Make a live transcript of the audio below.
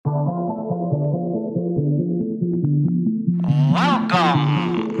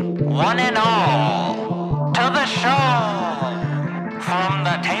Welcome, one and all, to the show. From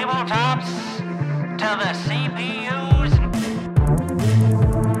the tabletops to the CPUs.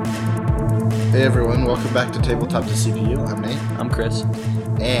 Hey everyone, welcome back to Tabletop to CPU. I'm Nate. I'm Chris.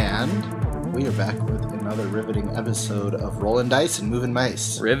 And we are back with another riveting episode of Rollin' Dice and Moving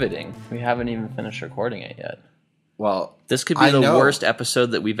Mice. Riveting. We haven't even finished recording it yet. Well, this could be the worst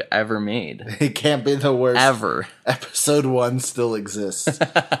episode that we've ever made. It can't be the worst. Ever. Episode 1 still exists.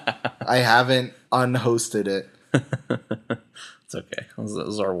 I haven't unhosted it. It's okay. This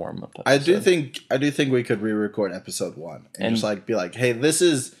is our warm-up episode. I do think we could re-record episode 1 and just like be like, hey, this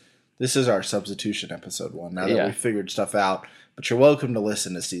is our substitution episode 1 now that we figured stuff out. But you're welcome to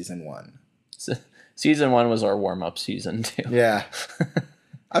listen to season 1. Season 1 was our warm-up season too. Yeah.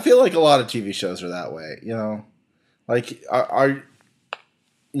 I feel like a lot of TV shows are that way, you know? Like,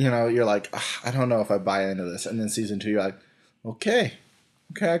 you're like, I don't know if I buy into this. And then season 2, you're like, okay,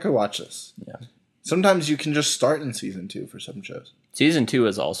 I could watch this. Yeah. Sometimes you can just start in season 2 for some shows. Season 2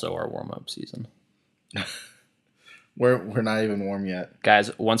 is also our warm-up season. We're not even warm yet.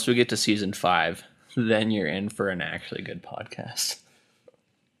 Guys, once we get to season 5, then you're in for an actually good podcast.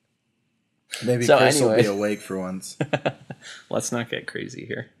 Maybe Chris will be awake for once. Let's not get crazy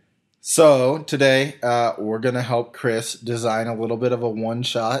here. So today, we're going to help Chris design a little bit of a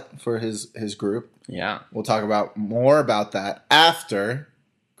one-shot for his group. Yeah. We'll talk about more about that after.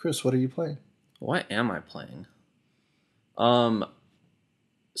 Chris, what are you playing? What am I playing?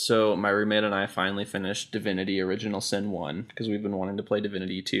 So my roommate and I finally finished Divinity Original Sin 1 because we've been wanting to play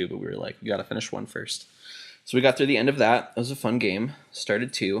Divinity 2, but we were like, we got to finish 1 first. So we got through the end of that. It was a fun game.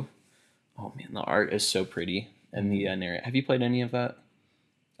 Started 2. Oh man, the art is so pretty. And the narrative. Have you played any of that?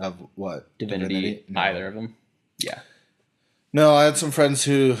 Of what? Divinity? No. Either of them? Yeah. No, I had some friends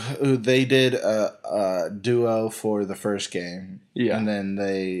who they did a duo for the first game. Yeah. And then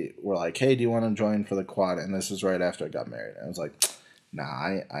they were like, hey, do you want to join for the quad? And this was right after I got married. And I was like, nah,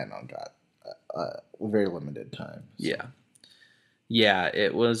 I don't got very limited time. So. Yeah. Yeah,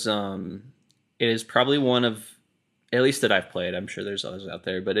 it was, it is probably one of, at least that I've played, I'm sure there's others out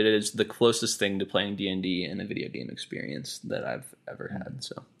there, but it is the closest thing to playing D&D in a video game experience that I've ever had,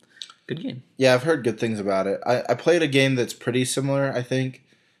 so good game. Yeah, I've heard good things about it. I played a game that's pretty similar, I think.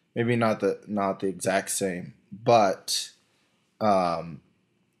 Maybe not the exact same, but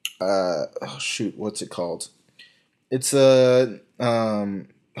what's it called? It's they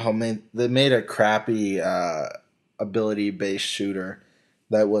made a crappy ability-based shooter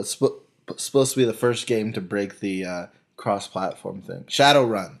that was supposed to be the first game to break the cross-platform thing.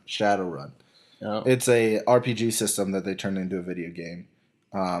 Shadowrun. Oh. It's a RPG system that they turned into a video game.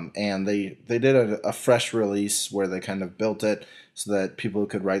 And they did a fresh release where they kind of built it so that people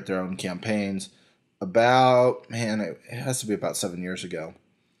could write their own campaigns. It has to be about 7 years ago.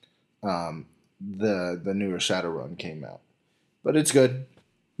 The newer Shadowrun came out. But it's good.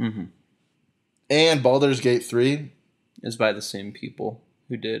 Mm-hmm. And Baldur's Gate 3 is by the same people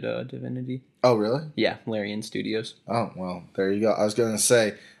who did Divinity. Oh, really? Yeah, Larian Studios. Oh, well, there you go. I was going to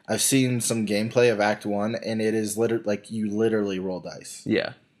say, I've seen some gameplay of Act 1, and it is you literally roll dice.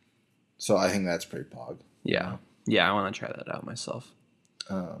 Yeah. So I think that's pretty pog. Yeah. Yeah, I want to try that out myself.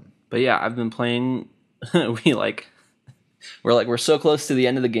 But yeah, I've been playing, we're so close to the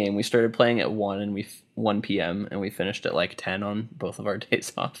end of the game. We started playing at 1 p.m. and we finished at like 10 on both of our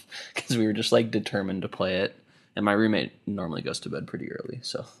days off because we were just like determined to play it. And my roommate normally goes to bed pretty early,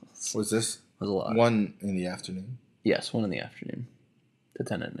 so was a lot. 1 in the afternoon? Yes, 1 in the afternoon to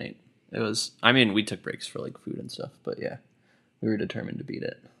 10 at night. It was. We took breaks for like food and stuff, but yeah, we were determined to beat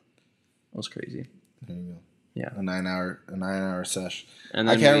it. It was crazy. There you go. Yeah, a 9-hour sesh. And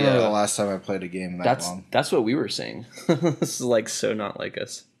I can't remember the last time I played a game that long. That's what we were saying. This is like so not like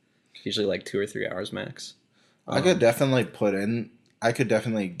us. Usually like 2 or 3 hours max. I could definitely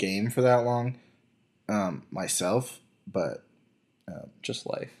game for that long. Myself, but just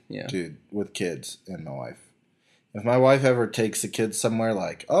life, yeah. Dude, with kids and my wife. If my wife ever takes the kids somewhere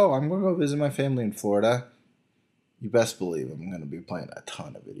like, oh, I'm going to go visit my family in Florida, you best believe I'm going to be playing a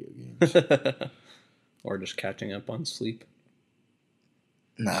ton of video games. Or just catching up on sleep.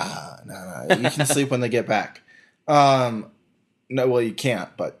 Nah. You can sleep when they get back. No, well, you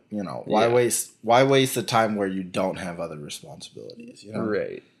can't, but, why waste the time where you don't have other responsibilities,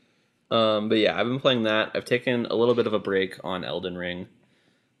 Right. But yeah, I've been playing that. I've taken a little bit of a break on Elden Ring.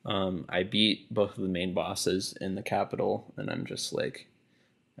 I beat both of the main bosses in the capital, and I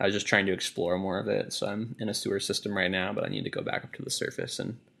was just trying to explore more of it. So I'm in a sewer system right now, but I need to go back up to the surface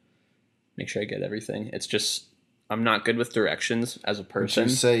and make sure I get everything. It's just, I'm not good with directions as a person. Would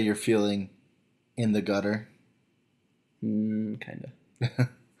you say you're feeling in the gutter? Kind of.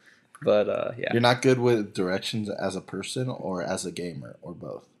 But yeah. You're not good with directions as a person or as a gamer or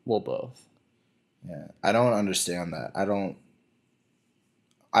both. Well, both. Yeah, I don't understand that.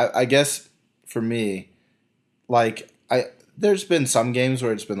 I guess for me, like there's been some games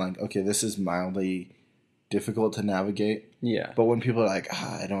where it's been like, okay, this is mildly difficult to navigate. Yeah. But when people are like,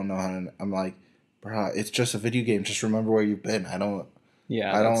 I don't know how to, I'm like, bro, it's just a video game. Just remember where you've been. I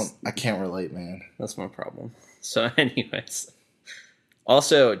can't relate, man. That's my problem. So, anyways,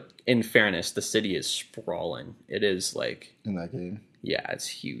 also in fairness, the city is sprawling. It is like In that game. Yeah, it's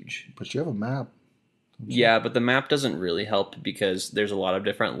huge. But you have a map. Yeah, but the map doesn't really help because there's a lot of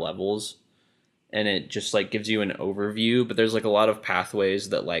different levels and it just like gives you an overview, but there's like a lot of pathways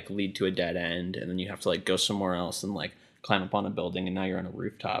that like lead to a dead end and then you have to like go somewhere else and like climb up on a building and now you're on a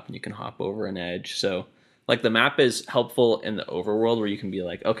rooftop and you can hop over an edge. So like the map is helpful in the overworld where you can be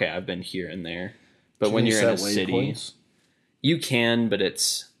like, okay, I've been here and there. But when you're in a city, you can, but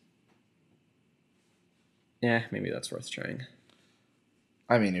it's maybe that's worth trying.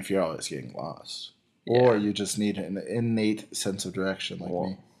 I mean, if you're always getting lost. Yeah. Or you just need an innate sense of direction like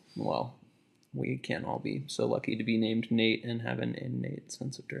me. Well, we can't all be so lucky to be named Nate and have an innate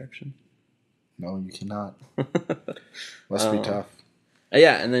sense of direction. No, you cannot. Must be tough.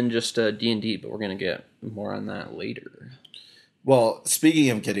 Yeah, and then just D&D, but we're going to get more on that later. Well, speaking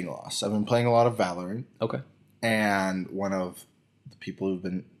of getting lost, I've been playing a lot of Valorant. Okay. And one of the people who've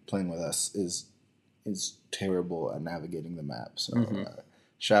been playing with us is terrible at navigating the map. So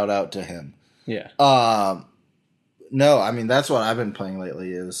shout out to him. Yeah. No, I mean, that's what I've been playing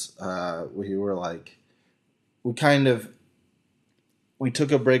lately is we were like, we took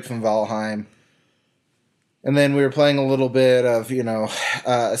a break from Valheim. And then we were playing a little bit of,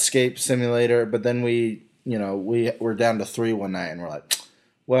 Escape Simulator. But then we were down to 3 one night. And we're like,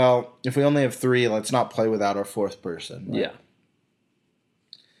 well, if we only have 3, let's not play without our 4th person. Right? Yeah.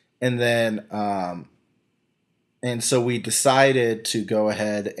 And then, and so we decided to go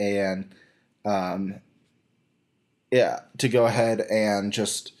ahead and,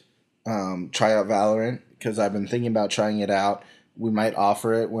 just try out Valorant because I've been thinking about trying it out. We might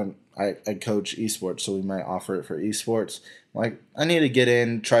offer it when I coach esports, so we might offer it for esports. Like, I need to get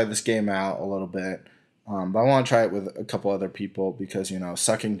in, try this game out a little bit. But I want to try it with a couple other people because,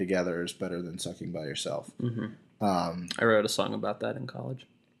 sucking together is better than sucking by yourself. Mm-hmm. I wrote a song about that in college.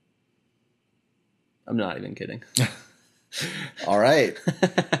 I'm not even kidding. All right.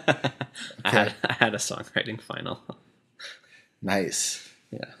 Okay. I had a songwriting final. Nice.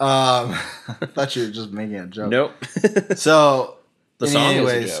 Yeah. I thought you were just making a joke. Nope. So, the song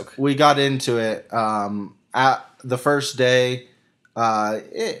is a joke. We got into it. At the first day,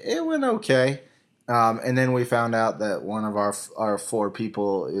 it went okay. And then we found out that one of our 4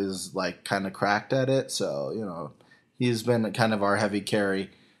 people is like kind of cracked at it. So, he's been kind of our heavy carry.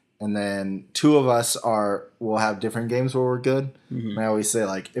 And then 2 of us will have different games where we're good. Mm-hmm. And I always say,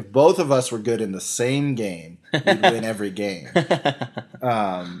 like, if both of us were good in the same game, we'd win every game.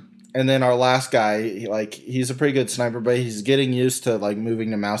 And then our last guy, he's a pretty good sniper, but he's getting used to, like, moving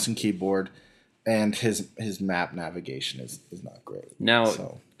the mouse and keyboard. And his map navigation is not great.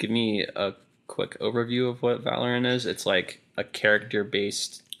 Now, give me a quick overview of what Valorant is. It's like a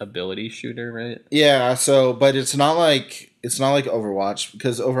character-based ability shooter, right? Yeah, but it's not like Overwatch,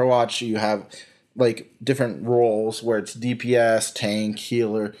 because Overwatch you have like different roles where it's DPS, tank,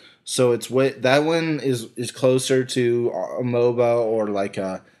 healer. So that one is closer to a MOBA or like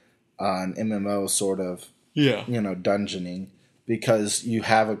an MMO sort of dungeoning because you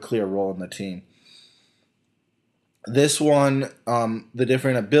have a clear role in the team. This one, the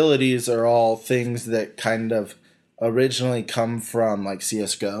different abilities are all things that kind of originally come from like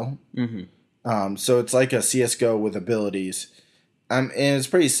CS:GO. Mm-hmm. So it's like a CS:GO with abilities. And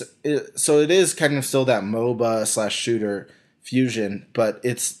it's so it is kind of still that MOBA / shooter fusion, but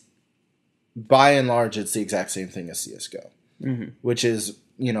it's by and large it's the exact same thing as CS:GO, which is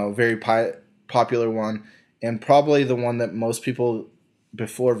a very popular one and probably the one that most people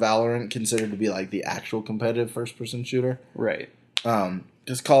before Valorant considered to be like the actual competitive first-person shooter. Right.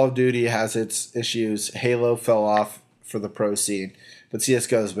 Because Call of Duty has its issues. Halo fell off for the pro scene, but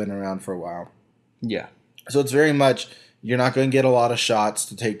CS:GO has been around for a while. Yeah. So it's very much, you're not going to get a lot of shots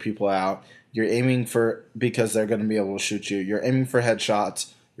to take people out. You're aiming because they're going to be able to shoot you. You're aiming for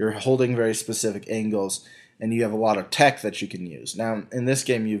headshots. You're holding very specific angles, and you have a lot of tech that you can use. Now, in this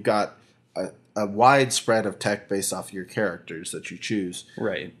game, you've got a wide spread of tech based off your characters that you choose.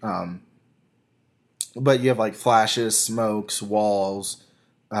 Right. But you have like flashes, smokes, walls,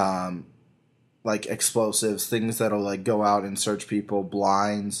 like explosives, things that'll like go out and search people,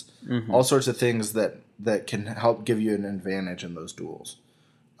 blinds, Mm-hmm. all sorts of things that can help give you an advantage in those duels.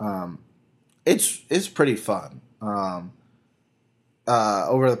 It's pretty fun.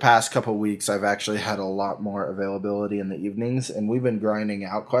 Over the past couple weeks, I've actually had a lot more availability in the evenings, and we've been grinding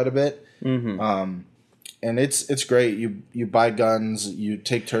out quite a bit. Mm-hmm. And it's great. You buy guns, you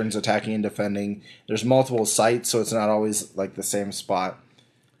take turns attacking and defending. There's multiple sites, so it's not always like the same spot.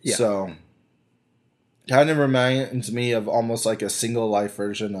 Yeah. So kind of reminds me of almost like a single life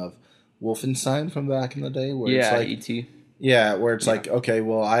version of Wolfenstein from back in the day, where it's Yeah, like E.T. yeah, where it's like, okay,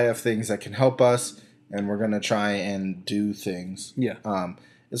 well, I have things that can help us, and we're gonna try and do things. Yeah.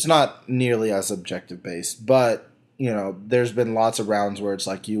 It's not nearly as objective based, but there's been lots of rounds where it's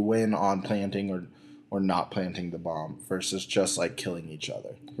like you win on planting or not planting the bomb versus just like killing each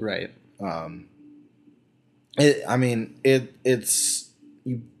other. Right.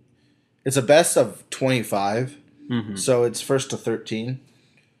 It's a best of 25, Mm-hmm. so it's first to 13.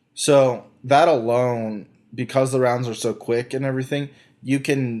 So that alone, because the rounds are so quick and everything, you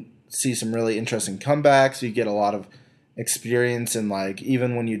can see some really interesting comebacks. You get a lot of experience, and like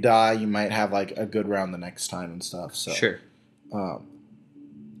even when you die, you might have like a good round the next time and stuff. So Sure.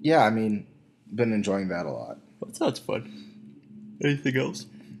 yeah, I mean, been enjoying that a lot. That sounds fun. Anything else?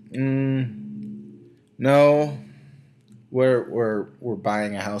 No, we're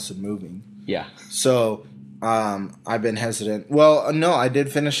buying a house and moving. Yeah. So I've been hesitant. Well, no, I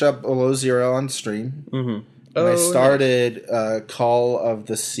did finish up Below Zero on stream. Mm-hmm. And I started Call of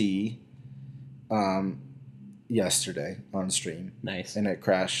the Sea yesterday on stream. Nice. And it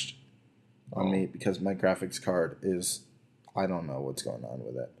crashed on me because my graphics card is, I don't know what's going on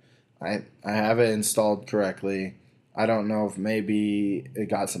with it. I have it installed correctly. I don't know if maybe it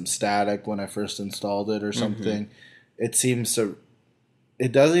got some static when I first installed it or something. Mm-hmm.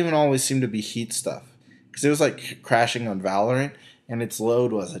 It doesn't even always seem to be heat stuff. Because it was like crashing on Valorant, and its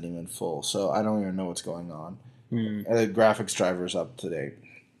load wasn't even full, so I don't even know what's going on. The graphics driver's up to date.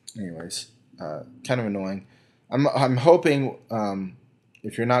 Anyways, kind of annoying. I'm hoping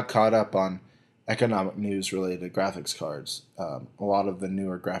if you're not caught up on economic news related to graphics cards, a lot of the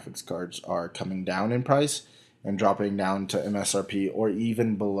newer graphics cards are coming down in price and dropping down to MSRP or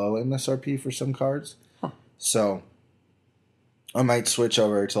even below MSRP for some cards. Huh. So I might switch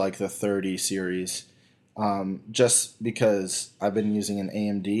over to like the 30 series. Just because I've been using an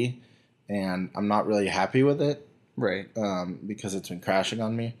AMD and I'm not really happy with it. Right. Because it's been crashing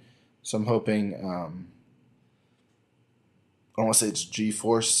on me. So I'm hoping, I want to say it's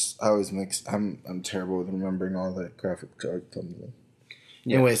GeForce. I always mix, I'm terrible with remembering all the graphic card thumbs.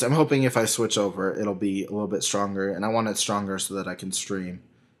 Yeah. Anyways, I'm hoping if I switch over, it'll be a little bit stronger, and I want it stronger so that I can stream.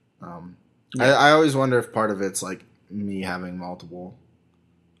 I always wonder if part of it's like me having multiple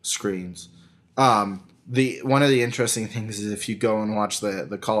screens. One of the interesting things is if you go and watch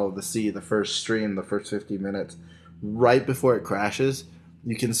the Call of the Sea, the first stream, the first 50 minutes, right before it crashes,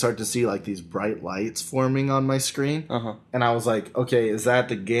 you can start to see like these bright lights forming on my screen. Uh-huh. And I was like, okay, is that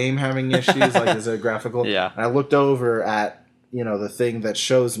the game having issues? Like, is it graphical? Yeah. And I looked over at, the thing that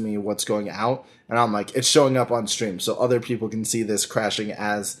shows me what's going out, and I'm like, it's showing up on stream, so other people can see this crashing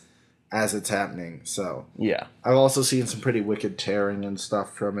as it's happening. So Yeah. I've also seen some pretty wicked tearing and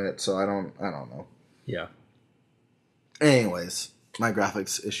stuff from it, so I don't know. Yeah. Anyways, my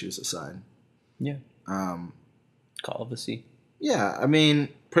graphics issues aside. Yeah. Call of the Sea. Yeah, I mean,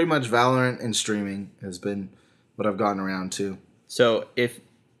 pretty much Valorant and streaming has been what I've gotten around to. So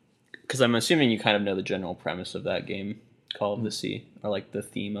because I'm assuming you kind of know the general premise of that game, Call of the Sea, or like the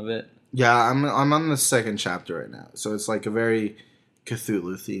theme of it. Yeah, I'm on the second chapter right now, so it's like a very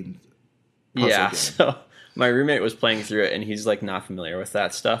Cthulhu themed puzzle Yeah. game. So my roommate was playing through it, and he's like not familiar with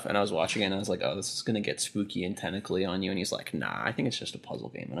that stuff. And I was watching it, and I was like, "Oh, this is gonna get spooky and tentacly on you." And he's like, "Nah, I think it's just a puzzle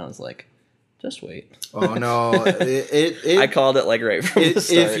game." And I was like, "Just wait." Oh no! I called it like right from the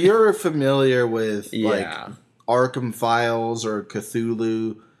start. If you're familiar with like Yeah. Arkham Files or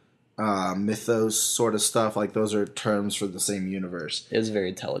Cthulhu mythos sort of stuff, like those are terms for the same universe. It was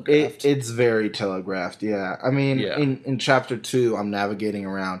very telegraphed. It's very telegraphed. Yeah, I mean, Yeah. in chapter 2, I'm navigating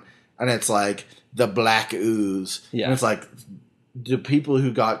around, and it's like the black ooze. Yeah. And it's like the people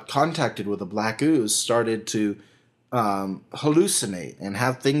who got contacted with the black ooze started to hallucinate and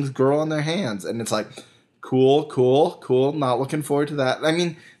have things grow on their hands, and it's like cool. Not looking forward to that. I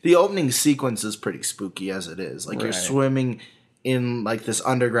mean, the opening sequence is pretty spooky as it is. Like you're Right. swimming in like this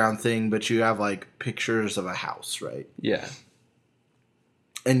underground thing, but you have like pictures of a house, right? Yeah.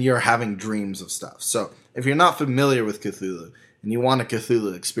 And you're having dreams of stuff. So if you're not familiar with Cthulhu and you want a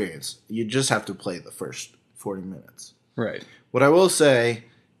Cthulhu experience, you just have to play the first 40 minutes. Right. What I will say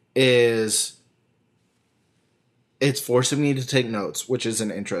is it's forcing me to take notes, which is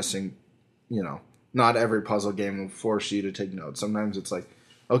an interesting, not every puzzle game will force you to take notes. Sometimes it's like,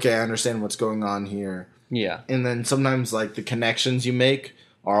 okay, I understand what's going on here. Yeah. And then sometimes like the connections you make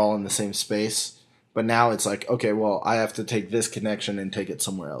are all in the same space. But now it's like, okay, well, I have to take this connection and take it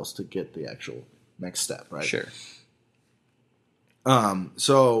somewhere else to get the actual next step, right? Sure.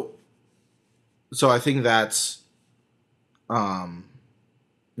 So I think that's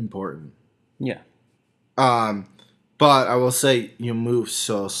important. Yeah. But I will say you move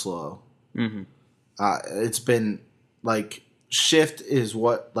so slow. Mm-hmm. It's been like shift is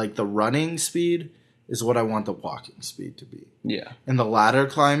what like the running speed is what I want the walking speed to be. Yeah. And the ladder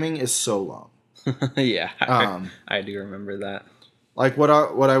climbing is so long. Yeah. I do remember that. Like what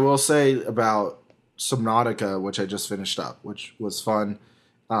I will say about Subnautica, which I just finished up, which was fun.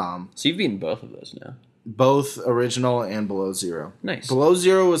 So you've beaten both of those now. Both original and Below Zero. Nice. Below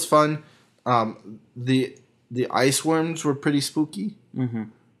Zero was fun. The ice worms were pretty spooky.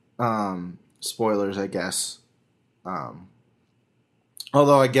 Mm-hmm. Spoilers, I guess.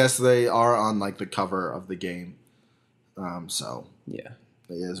 Although I guess they are on like the cover of the game. So yeah,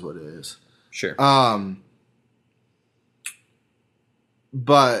 it is what it is. Sure.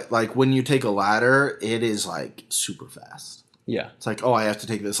 But like when you take a ladder, it is like super fast. Yeah. It's like, oh, I have to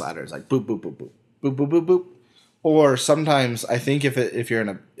take this ladder. It's like boop boop boop boop boop boop boop boop. Or sometimes I think if you're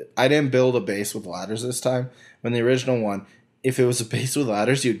in I didn't build a base with ladders this time. When the original one, if it was a base with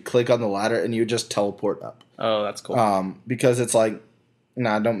ladders, you'd click on the ladder and you'd just teleport up. Oh, that's cool. Because it's like,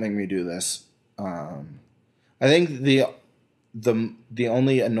 nah, don't make me do this. I think the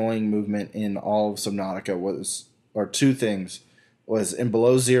only annoying movement in all of Subnautica was, or two things, was in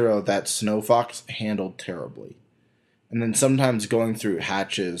Below Zero that Snow Fox handled terribly. And then sometimes going through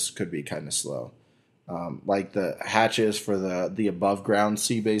hatches could be kind of slow. Like the hatches for the above ground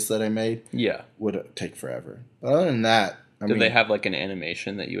sea base that I made would take forever. But other than that, Did they have like an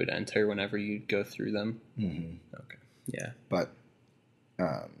animation that you would enter whenever you go through them? Mm-hmm. Okay. Yeah. But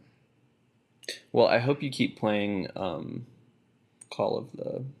well, I hope you keep playing Call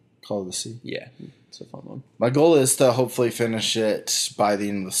of the Sea. Yeah, it's a fun one. My goal is to hopefully finish it by the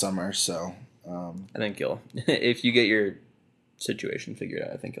end of the summer. So I think you'll, if you get your situation figured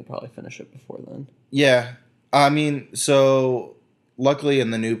out, I think you'll probably finish it before then. Yeah, I mean, so luckily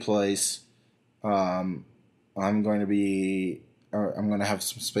in the new place, I'm going to have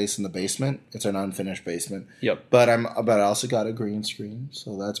some space in the basement. It's an unfinished basement. Yep. But I also got a green screen,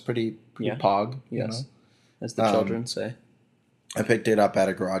 so that's pretty pog. Yes. You know? As the children say. I picked it up at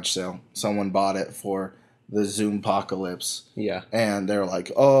a garage sale. Someone bought it for the Zoom apocalypse. Yeah. And they're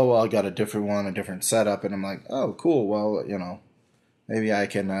like, oh, well, I got a different one, a different setup. And I'm like, oh, cool. Well, maybe I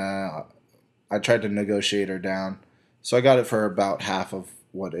can, I tried to negotiate her down. So I got it for about half of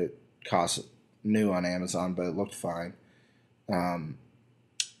what it cost new on Amazon, but it looked fine.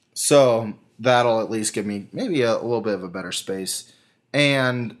 So that'll at least give me maybe a little bit of a better space.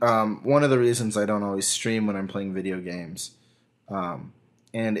 And one of the reasons I don't always stream when I'm playing video games,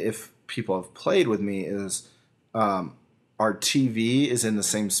 and if people have played with me, is our TV is in the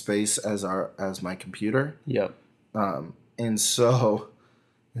same space as my computer. Yep. And so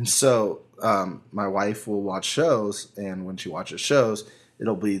my wife will watch shows, and when she watches shows,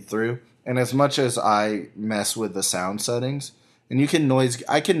 it'll bleed through. And as much as I mess with the sound settings, and I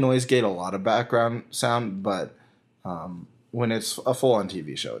can noise gate a lot of background sound, but when it's a full-on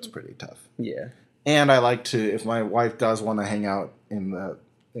TV show, it's pretty tough. Yeah. And I like to, if my wife does want to hang out in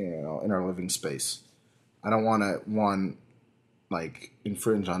in our living space, I don't want to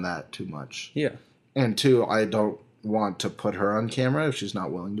infringe on that too much. Yeah. And two, I don't want to put her on camera if she's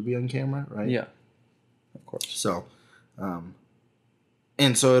not willing to be on camera, right? Yeah. Of course. So,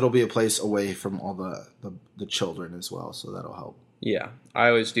 and so it'll be a place away from all the children as well, so that'll help. Yeah. I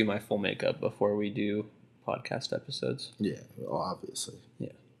always do my full makeup before we do podcast episodes. Yeah, well, obviously.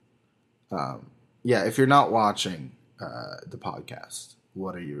 Yeah. Yeah, if you're not watching the podcast,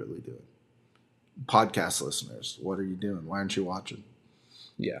 what are you really doing? Podcast listeners, what are you doing? Why aren't you watching?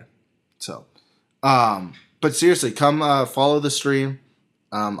 Yeah. So, but seriously, come follow the stream.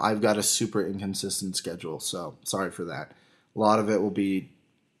 I've got a super inconsistent schedule, so sorry for that. A lot of it will be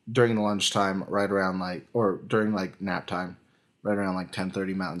during the lunchtime, right around during nap time, right around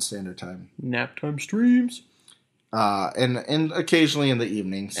 10:30 Mountain Standard Time. Nap time streams. And occasionally in the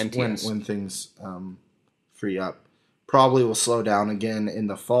evenings NTS. when things free up. Probably will slow down again in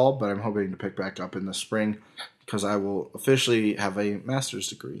the fall, but I'm hoping to pick back up in the spring because I will officially have a master's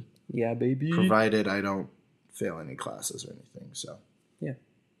degree. Yeah, baby. Provided I don't fail any classes or anything. So yeah,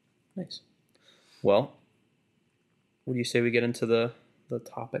 nice. Well, what do you say we get into the the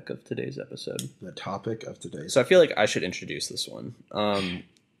topic of today's episode. The topic of today's. So I feel like I should introduce this one.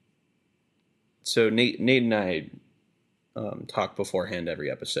 So Nate and I talk beforehand every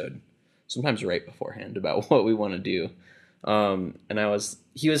episode, sometimes right beforehand, about what we want to do. And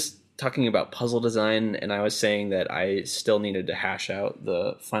he was talking about puzzle design, and I was saying that I still needed to hash out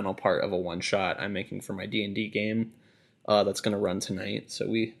the final part of a one-shot I'm making for my D&D game that's going to run tonight. So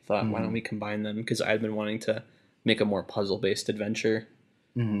we thought, why don't we combine them? Because I'd been wanting to make a more puzzle-based adventure,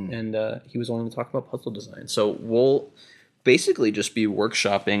 and he was wanting to talk about puzzle design. So we'll basically just be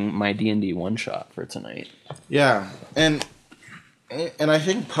workshopping my D&D one-shot for tonight. Yeah, and I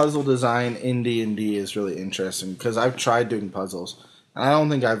think puzzle design in D&D is really interesting because I've tried doing puzzles, and I don't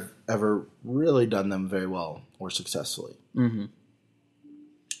think I've ever really done them very well or successfully. Mm-hmm.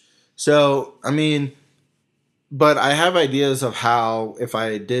 So, I mean, but I have ideas of how, if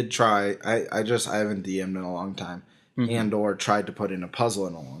I did try, I haven't DM'd in a long time, and or tried to put in a puzzle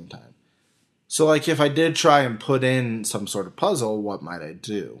in a long time. So, like, if I did try and put in some sort of puzzle, what might I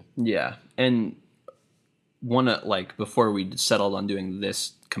do? Yeah, and before we settled on doing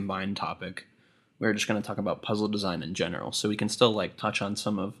this combined topic, we were just going to talk about puzzle design in general, so we can still like touch on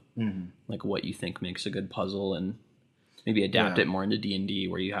some of like what you think makes a good puzzle, and maybe adapt it more into D&D,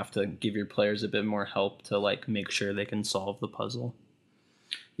 where you have to give your players a bit more help to like make sure they can solve the puzzle.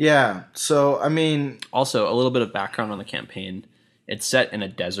 Yeah. So, I mean, also a little bit of background on the campaign. It's set in a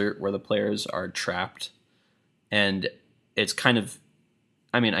desert where the players are trapped, and it's kind of,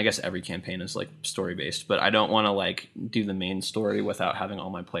 I mean, I guess every campaign is like story based, but I don't want to like do the main story without having all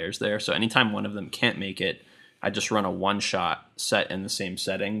my players there. So anytime one of them can't make it, I just run a one shot set in the same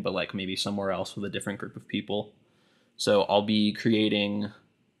setting, but like maybe somewhere else with a different group of people. So I'll be creating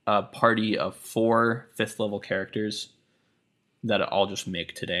a party of 4 5th level characters that I'll just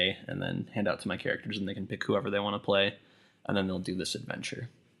make today and then hand out to my characters, and they can pick whoever they want to play, and then they'll do this adventure.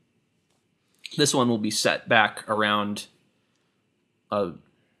 This one will be set back around a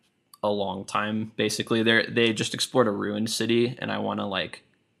long time. Basically, they just explored a ruined city, and I want to like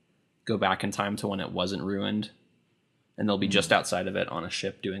go back in time to when it wasn't ruined, and they'll be just outside of it on a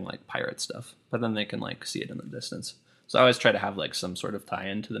ship doing like pirate stuff, but then they can like see it in the distance. So I always try to have like some sort of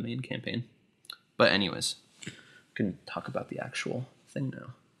tie-in to the main campaign. But anyways, we can talk about the actual thing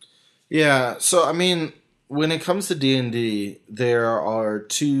now. Yeah, so I mean, when it comes to D&D, there are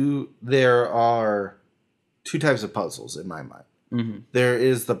two types of puzzles in my mind. Mm-hmm. There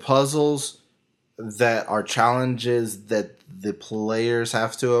is the puzzles that are challenges that the players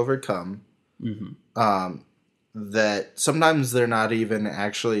have to overcome. That sometimes they're not even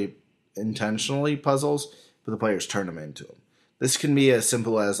actually intentionally puzzles, but the players turn them into them. This can be as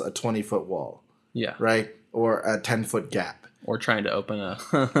simple as a 20-foot wall. Yeah. Right? Or a 10-foot gap. Or trying to open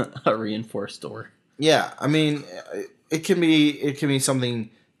a reinforced door. Yeah, I mean, it can be something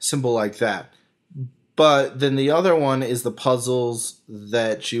simple like that. But then the other one is the puzzles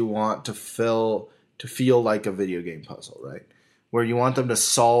that you want to feel like a video game puzzle, right? Where you want them to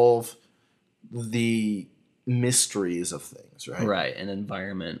solve the mysteries of things, right? Right, an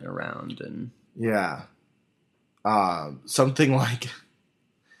environment around and yeah. Something like,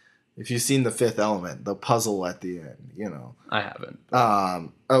 if you've seen The Fifth Element, the puzzle at the end, you know. I haven't.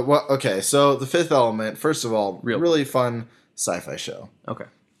 Well, okay, so The Fifth Element, first of all, really fun sci-fi show. Okay.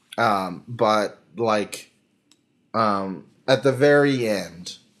 But like, at the very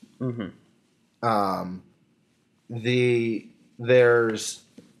end, there's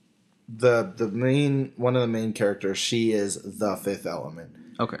the main, one of the main characters, she is the fifth element.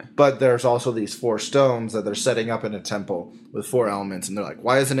 Okay. But there's also these 4 stones that they're setting up in a temple with 4 elements, and they're like,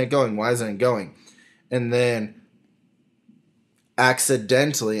 why isn't it going? Why isn't it going? And then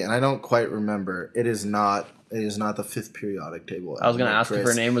accidentally, and I don't quite remember, it is not the 5th periodic table. I was going to ask if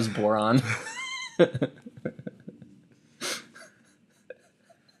her name was Boron.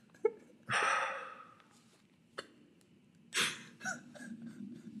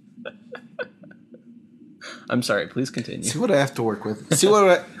 I'm sorry, please continue. See what I have to work with. See what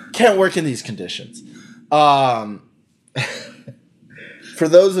I can't work in these conditions. For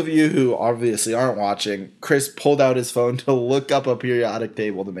those of you who obviously aren't watching, Chris pulled out his phone to look up a periodic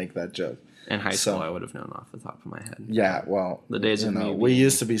table to make that joke. In high school, I would have known off the top of my head. Yeah, well, the days of me. We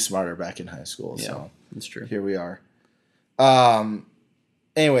used to be smarter back in high school, yeah, so that's true. Here we are.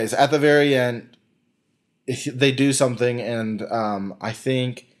 Anyways, at the very end, they do something, and I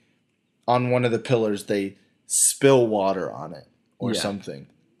think on one of the pillars they spill water on it or something,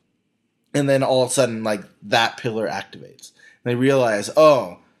 and then all of a sudden, like, that pillar activates. And they realize,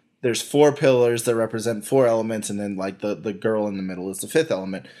 oh, there's 4 pillars that represent 4 elements, and then like the girl in the middle is the 5th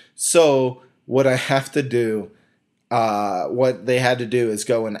element. So what I have to do, what they had to do is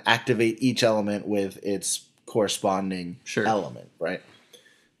go and activate each element with its corresponding Sure. element, right?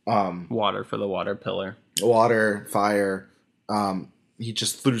 Water for the water pillar. Water, fire. He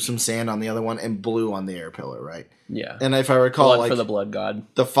just threw some sand on the other one and blew on the air pillar, right? Yeah. And if I recall, Blood like for the blood god.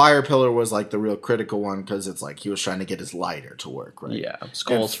 the fire pillar was like the real critical one because it's like he was trying to get his lighter to work, right? Yeah.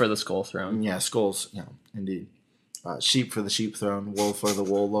 Skulls for the skull throne. Yeah, skulls. Yeah, indeed. Sheep for the sheep throne. Wool for the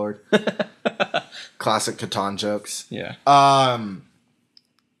wool lord. Classic Catan jokes. Yeah.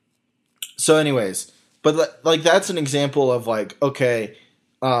 So, anyways, but like that's an example of like, okay,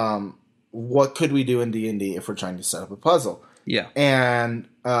 what could we do in D&D if we're trying to set up a puzzle? Yeah. And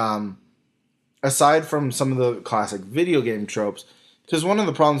aside from some of the classic video game tropes, because one of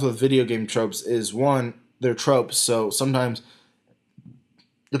the problems with video game tropes is, one, they're tropes. So sometimes,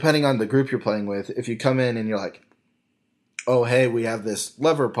 depending on the group you're playing with, if you come in and you're like, oh, hey, we have this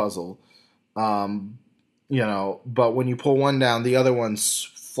lever puzzle, but when you pull one down, the other ones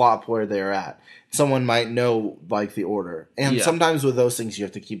flop where they're at. Someone might know, like, the order. And sometimes with those things, you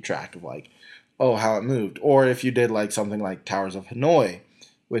have to keep track of, like, how it moved. Or if you did, like, something like Towers of Hanoi,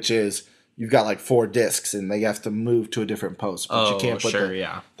 which is, you've got, like, 4 discs, and they have to move to a different post. But you can't put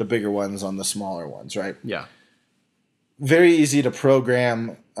the bigger ones on the smaller ones, right? Yeah. Very easy to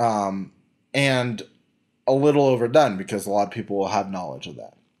program, and a little overdone, because a lot of people will have knowledge of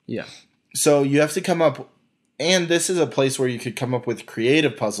that. Yeah. So you have to come up, and this is a place where you could come up with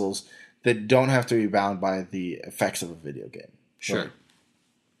creative puzzles that don't have to be bound by the effects of a video game. Sure.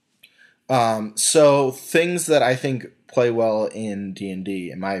 Right? So things that I think play well in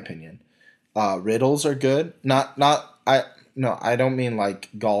D&D, in my opinion, riddles are good. I don't mean like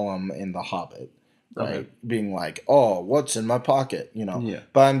Gollum in The Hobbit, right? Okay. Being like, oh, what's in my pocket, Yeah.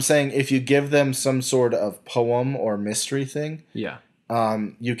 But I'm saying if you give them some sort of poem or mystery thing, Yeah.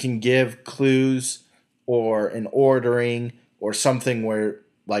 you can give clues or an ordering or something where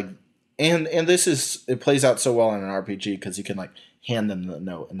like, and it plays out so well in an RPG because you can like hand them the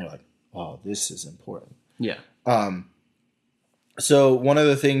note and they're like, oh, this is important. Yeah. So one of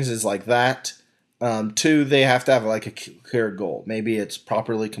the things is like that. 2, they have to have like a clear goal. Maybe it's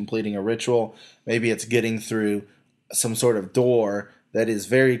properly completing a ritual. Maybe it's getting through some sort of door that is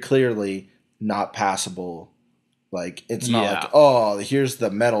very clearly not passable. Like, it's not like, oh, here's the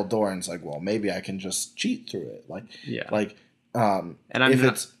metal door, and it's like, well, maybe I can just cheat through it. Like, yeah. Like, and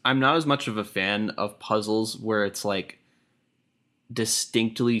I'm not as much of a fan of puzzles where it's like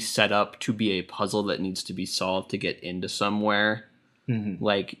distinctly set up to be a puzzle that needs to be solved to get into somewhere. Mm-hmm.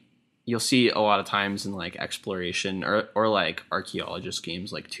 Like, you'll see a lot of times in like exploration or like archaeologist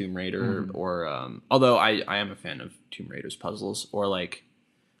games like Tomb Raider, or although I am a fan of Tomb Raider's puzzles, or like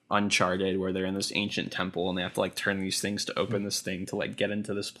Uncharted, where they're in this ancient temple and they have to like turn these things to open this thing to like get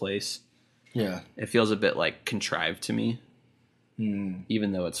into this place. Yeah. It feels a bit like contrived to me,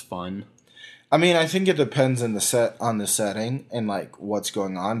 even though it's fun. I mean, I think it depends on the setting and like what's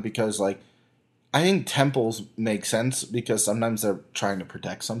going on, because like I think temples make sense because sometimes they're trying to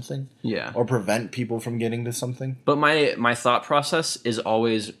protect something, or prevent people from getting to something. But my thought process is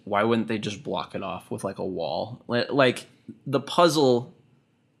always, why wouldn't they just block it off with like a wall? Like the puzzle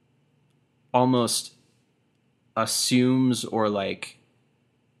almost assumes or like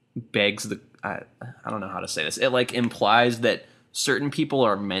begs the I don't know how to say this. It like implies that certain people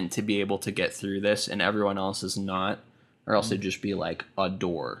are meant to be able to get through this and everyone else is not, or else it'd just be like a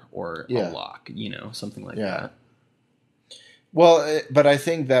door or a lock, something like that. Well, but I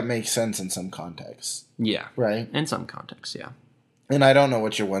think that makes sense in some contexts. Yeah. Right? In some contexts, yeah. And I don't know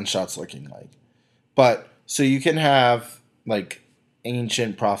what your one-shot's looking like. But, so you can have like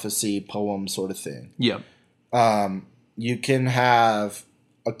ancient prophecy poem sort of thing. Yeah. You can have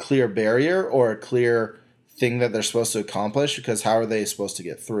a clear barrier or a clear thing that they're supposed to accomplish, because how are they supposed to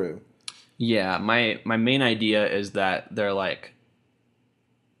get through? Yeah, my main idea is that they're like,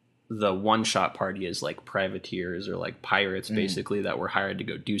 the one-shot party is like privateers or like pirates, basically, that were hired to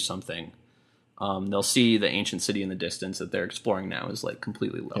go do something. They'll see the ancient city in the distance that they're exploring now is like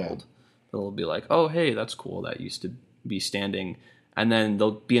completely leveled. They'll be like, oh, hey, that's cool. That used to be standing. And then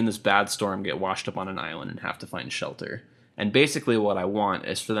they'll be in this bad storm, get washed up on an island, and have to find shelter. And basically what I want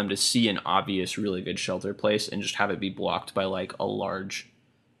is for them to see an obvious, really good shelter place and just have it be blocked by like a large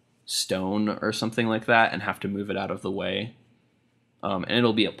stone or something like that and have to move it out of the way. And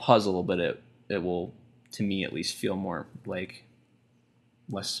it'll be a puzzle, but it will, to me at least, feel more like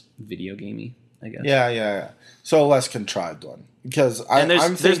less video gamey, I guess. Yeah. So a less contrived one. Because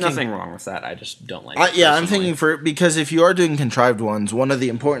there's nothing wrong with that. I just don't like it. I'm thinking because if you are doing contrived ones, one of the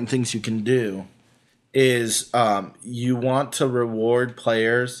important things you can do is you want to reward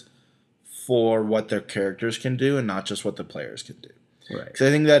players for what their characters can do and not just what the players can do. Right. Because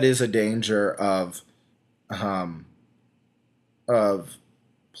I think that is a danger of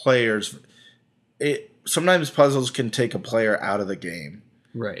players. Sometimes puzzles can take a player out of the game.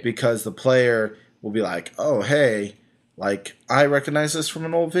 Right. Because the player will be like, oh, hey, like, I recognize this from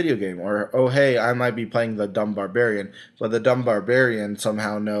an old video game. Or, oh, hey, I might be playing the dumb barbarian. But the dumb barbarian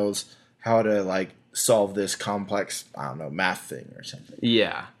somehow knows how to, like, solve this complex, I don't know, math thing or something.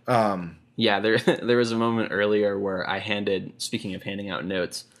 Yeah. Yeah, there was a moment earlier where speaking of handing out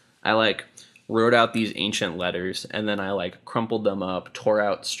notes, I, like, wrote out these ancient letters, and then I, like, crumpled them up, tore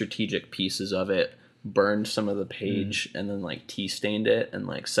out strategic pieces of it, burned some of the page, and then, like, tea stained it, and,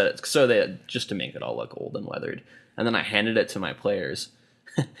 like, set it so that just to make it all look old and weathered. And then I handed it to my players,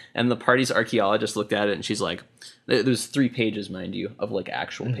 and the party's archaeologist looked at it, and she's like, there's 3 pages, mind you, of, like,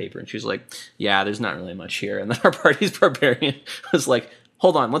 actual paper, and she's like, yeah, there's not really much here. And then our party's barbarian was like,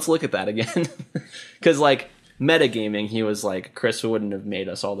 hold on, let's look at that again. Because, like, metagaming, he was like, Chris wouldn't have made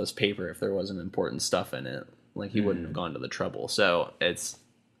us all this paper if there wasn't important stuff in it. Like, he wouldn't have gone to the trouble. So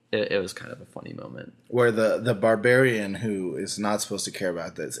it was kind of a funny moment. Where the barbarian who is not supposed to care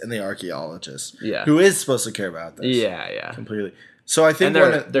about this, and the archaeologist Yeah. who is supposed to care about this. Yeah. Completely. So I think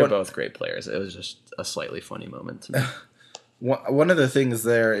and they're both great players. It was just a slightly funny moment to me. One of the things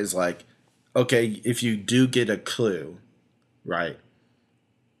there is like, okay, if you do get a clue, right,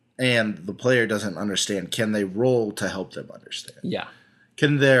 and the player doesn't understand, can they roll to help them understand? Yeah.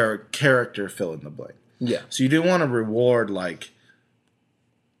 Can their character fill in the blank? Yeah. So you do want to reward, like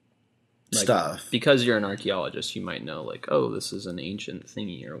stuff. Because you're an archaeologist, you might know, like, oh, this is an ancient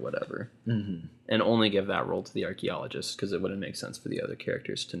thingy or whatever. Mm-hmm. And only give that role to the archaeologist, because it wouldn't make sense for the other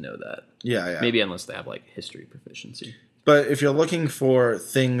characters to know that. Yeah. Maybe unless they have, like, history proficiency. But if you're looking for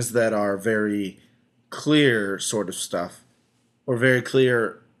things that are very clear sort of stuff, or very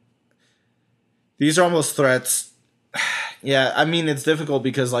clear, these are almost threats. Yeah, I mean, it's difficult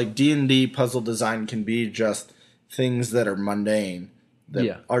because, like, D&D puzzle design can be just things that are mundane,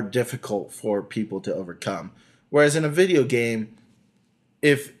 that are difficult for people to overcome. Whereas in a video game,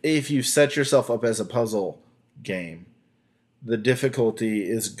 if you set yourself up as a puzzle game, the difficulty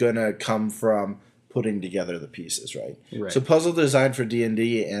is going to come from putting together the pieces, right? So puzzle design for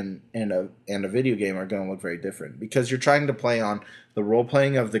D&D and a video game are going to look very different because you're trying to play on the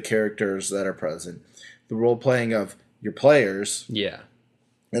role-playing of the characters that are present, the role-playing of your players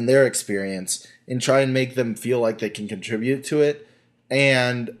and their experience, and try and make them feel like they can contribute to it.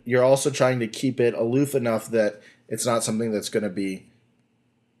 And you're also trying to keep it aloof enough that it's not something that's going to be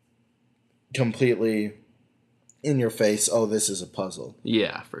completely in your face, oh, this is a puzzle.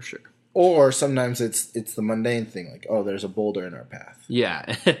 Yeah, for sure. Or sometimes it's the mundane thing, like, oh, there's a boulder in our path.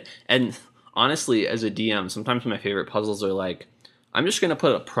 Yeah. And honestly, as a DM, sometimes my favorite puzzles are like, I'm just going to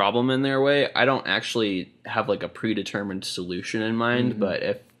put a problem in their way. I don't actually have like a predetermined solution in mind, but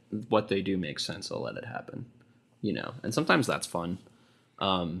if what they do makes sense, I'll let it happen. You know, and sometimes that's fun.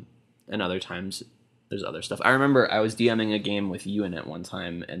 And other times there's other stuff. I remember I was DMing a game with you in it one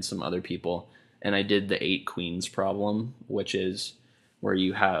time and some other people, and I did the 8 queens problem, which is where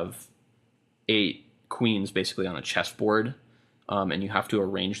you have 8 queens basically on a chessboard, and you have to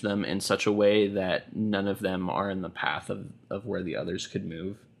arrange them in such a way that none of them are in the path of where the others could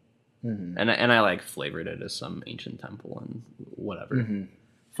move. And I like flavored it as some ancient temple and whatever.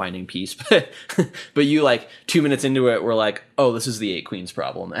 Finding peace, but you like 2 minutes into it were like, oh, this is the 8 queens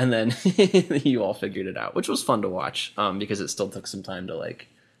problem, and then you all figured it out, which was fun to watch because it still took some time to like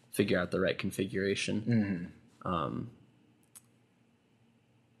figure out the right configuration. I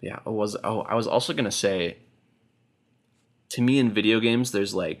was also gonna say, to me in video games,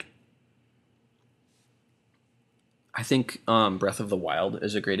 there's like, I think Breath of the Wild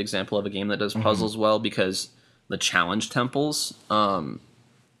is a great example of a game that does puzzles well, because the challenge temples,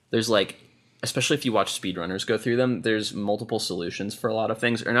 there's like, especially if you watch speedrunners go through them, there's multiple solutions for a lot of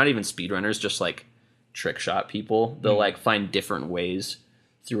things, or not even speedrunners, just like trick shot people. They'll like find different ways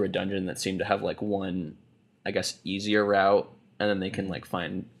through a dungeon that seem to have like one, I guess, easier route, and then they can like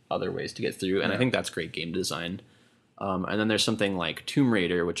find other ways to get through. And I think that's great game design. And then there's something like Tomb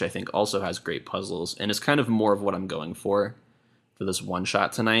Raider, which I think also has great puzzles, and is kind of more of what I'm going for this one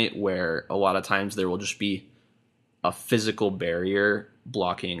shot tonight, where a lot of times there will just be a physical barrier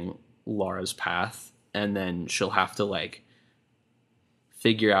blocking Laura's path, and then she'll have to like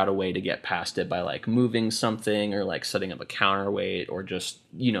figure out a way to get past it by like moving something or like setting up a counterweight, or just,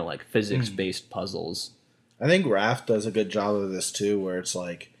 you know, like physics-based puzzles. I think Raft does a good job of this too, where it's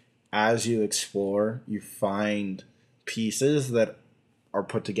like, as you explore, you find pieces that are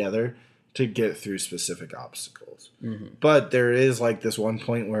put together to get through specific obstacles. But there is like this one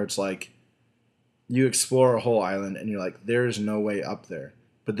point where it's like, you explore a whole island and you're like, there is no way up there.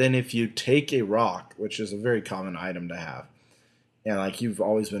 But then if you take a rock, which is a very common item to have, and like you've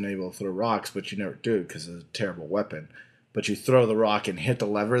always been able to throw rocks, but you never do because it's a terrible weapon. But you throw the rock and hit the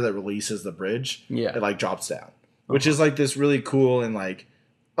lever that releases the bridge, it like drops down. Which is like this really cool and like,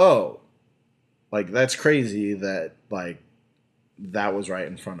 oh, like that's crazy that like that was right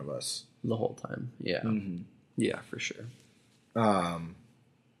in front of us. The whole time. Yeah. Mm-hmm. Yeah, for sure.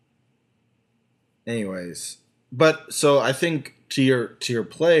 Anyways, but so I think to your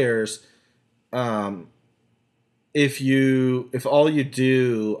players, if all you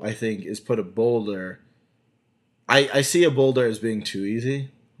do, I think, is put a boulder, I see a boulder as being too easy,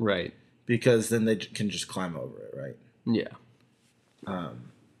 right? Because then they can just climb over it, right? Yeah.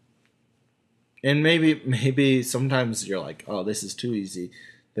 And maybe sometimes you're like, oh, this is too easy.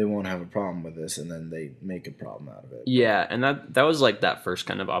 They won't have a problem with this, and then they make a problem out of it. Yeah, and that was like that first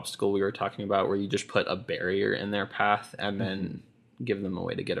kind of obstacle we were talking about, where you just put a barrier in their path and then give them a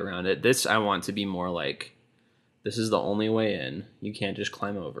way to get around it. This I want to be more like, this is the only way in. You can't just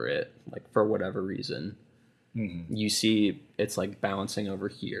climb over it, like for whatever reason. Mm-hmm. You see, it's like bouncing over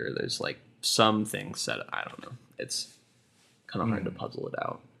here. There's like some things that I don't know. It's kind of hard to puzzle it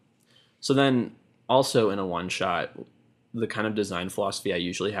out. So then, also in a one shot, the kind of design philosophy I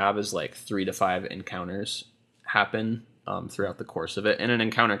usually have is like 3 to 5 encounters happen throughout the course of it. And an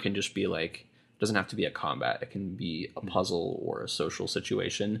encounter can just be like, it doesn't have to be a combat. It can be a puzzle or a social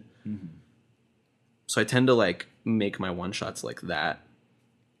situation. Mm-hmm. So I tend to like make my one shots like that.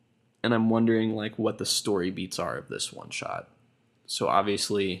 And I'm wondering like what the story beats are of this one shot. So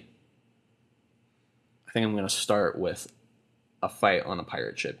obviously, I think I'm going to start with a fight on a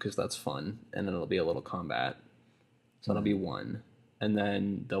pirate ship because that's fun. And then it'll be a little combat. So that'll be 1. And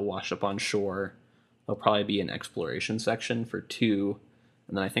then they'll wash up on shore. There'll probably be an exploration section for 2.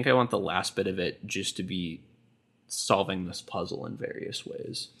 And then I think I want the last bit of it just to be solving this puzzle in various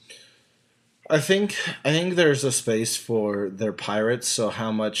ways. I think there's a space for their pirates. So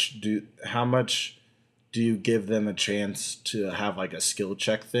how much do you give them a chance to have like a skill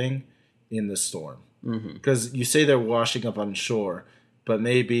check thing in the storm? Because you say they're washing up on shore, but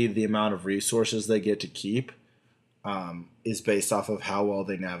maybe the amount of resources they get to keep is based off of how well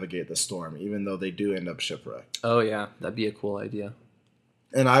they navigate the storm, even though they do end up shipwrecked. Oh, yeah. That'd be a cool idea.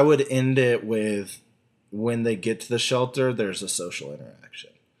 And I would end it with, when they get to the shelter, there's a social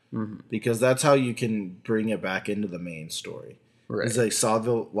interaction. Mm-hmm. Because that's how you can bring it back into the main story. Right. It's like solve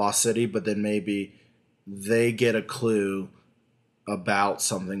the lost city, but then maybe they get a clue about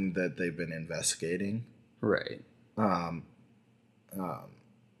something that they've been investigating. Right. For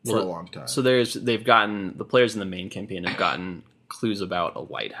a long time. So the players in the main campaign have gotten clues about a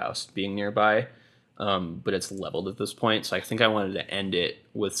lighthouse being nearby, but it's leveled at this point. So I think I wanted to end it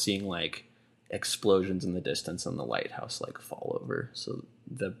with seeing like explosions in the distance and the lighthouse like fall over, so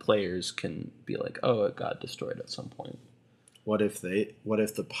the players can be like, oh, it got destroyed at some point. What if the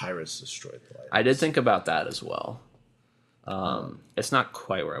pirates destroyed the lighthouse? I did think about that as well. It's not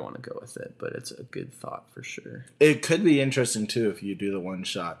quite where I want to go with it, but it's a good thought for sure. It could be interesting too if you do the one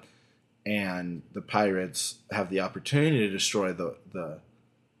shot and the pirates have the opportunity to destroy the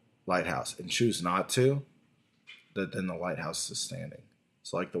lighthouse and choose not to, that then the lighthouse is standing.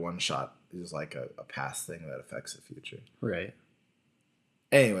 So like the one shot is like a past thing that affects the future. Right.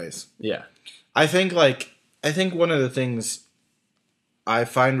 Anyways. Yeah. I think one of the things I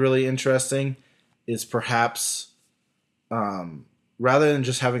find really interesting is perhaps rather than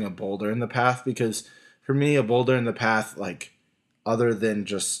just having a boulder in the path, because for me, a boulder in the path, like other than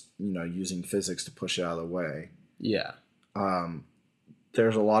just, using physics to push it out of the way. Yeah.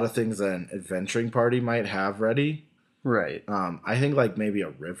 There's a lot of things that an adventuring party might have ready. Right. I think like maybe a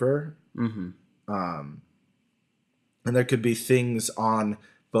river. Mm-hmm. And there could be things on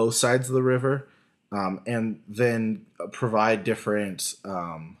both sides of the river, and then provide different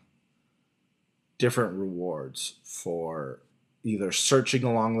rewards for either searching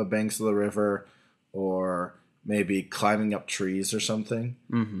along the banks of the river or maybe climbing up trees or something.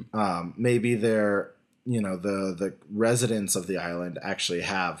 Mm-hmm. Maybe they're, the residents of the island actually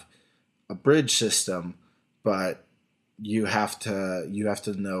have a bridge system, but you have to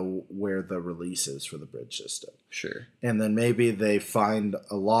know where the release is for the bridge system. Sure. And then maybe they find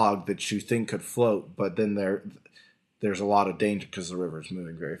a log that you think could float, but then there's a lot of danger because the river is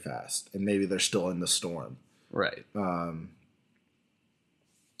moving very fast, and maybe they're still in the storm. Right.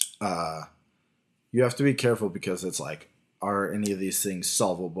 You have to be careful because it's like, are any of these things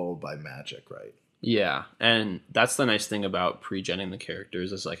solvable by magic, right? Yeah, and that's the nice thing about pre-genning the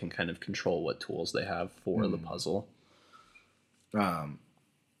characters is I can kind of control what tools they have for the puzzle.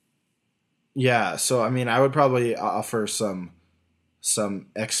 Yeah, so I mean, I would probably offer some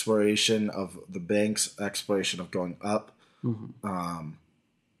exploration of the banks, exploration of going up. Um,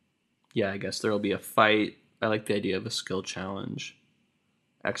 Yeah, I guess there'll be a fight. I like the idea of a skill challenge,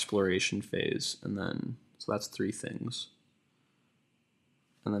 exploration phase, and then so that's three things.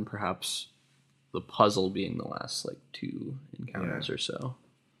 And then perhaps the puzzle being the last like two encounters or so.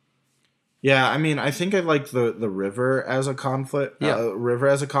 yeah, I mean, I think I like the river as a conflict. Yeah. River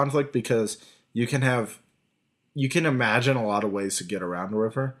as a conflict because you can imagine a lot of ways to get around a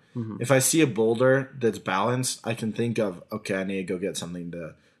river. If I see a boulder that's balanced, I can think of, okay, I need to go get something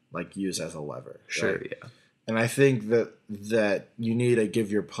to like use as a lever. Sure, right? yeah. And I think that you need to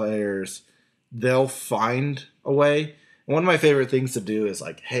give your players, they'll find a way. And one of my favorite things to do is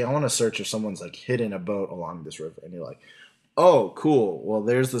like, hey, I want to search if someone's like hidden a boat along this river, and you're like, oh, cool. Well,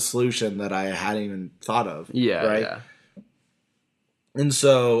 there's the solution that I hadn't even thought of. Yeah, right. yeah. And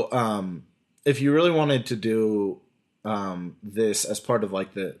so, if you really wanted to do this as part of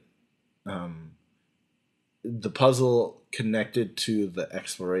like the puzzle connected to the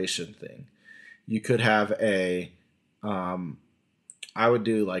exploration thing, you could have I would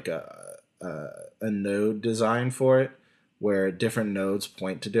do like a node design for it where different nodes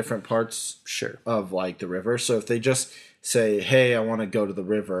point to different parts Sure. of like the river. So if they just say, hey, I want to go to the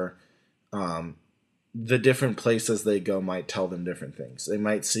river, the different places they go might tell them different things. They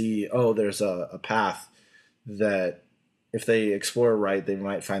might see, oh, there's a path that if they explore right, they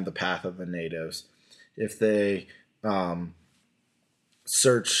might find the path of the natives. If they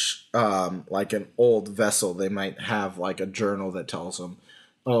search like an old vessel, they might have like a journal that tells them,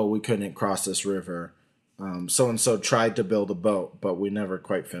 oh, we couldn't cross this river. So and so tried to build a boat, but we never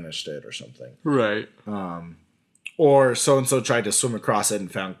quite finished it or something. Right. Or so and so tried to swim across it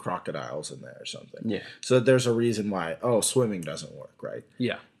and found crocodiles in there or something. Yeah. So there's a reason why, swimming doesn't work, right?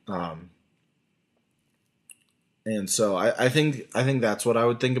 Yeah. And so I think that's what I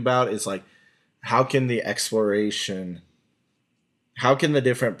would think about is like, how can the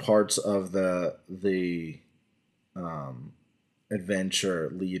different parts of the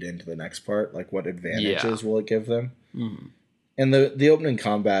adventure lead into the next part? Like, what advantages will it give them? Mm-hmm. And the opening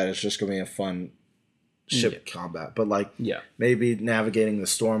combat is just going to be a fun ship combat, but like, maybe navigating the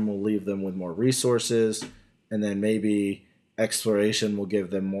storm will leave them with more resources, and then maybe exploration will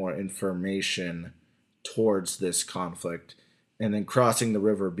give them more information towards this conflict, and then crossing the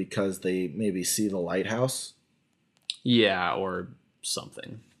river because they maybe see the lighthouse. Yeah, or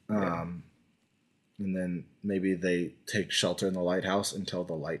something. And then maybe they take shelter in the lighthouse until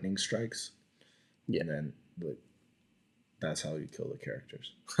the lightning strikes. Yeah. And then that's how you kill the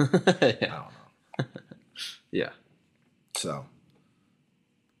characters. I don't know. Yeah. So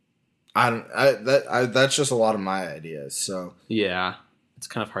that's just a lot of my ideas. So yeah, it's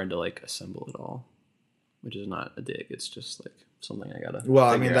kind of hard to like assemble it all, which is not a dig. It's just like something I gotta. Well,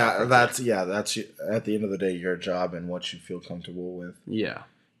 I mean that's at the end of the day your job and what you feel comfortable with. Yeah.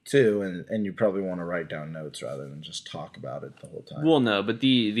 Too, and you probably want to write down notes rather than just talk about it the whole time. Well, no, but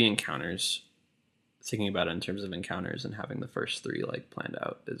the encounters, thinking about it in terms of encounters and having the first three like planned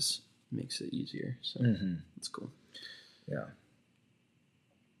out makes it easier. So it's cool. Yeah.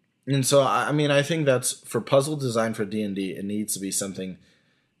 And so I mean I think that's for puzzle design for D&D, it needs to be something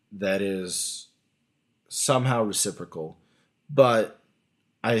that is somehow reciprocal. But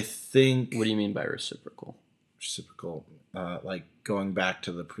I think, what do you mean by reciprocal? Reciprocal, like going back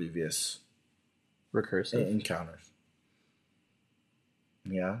to the previous recursive encounters.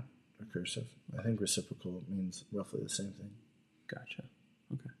 Yeah, recursive. I think reciprocal means roughly the same thing. Gotcha.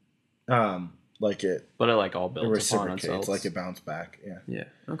 Okay. Like it, but it like all builds upon itself. Like it bounced back. Yeah. Yeah.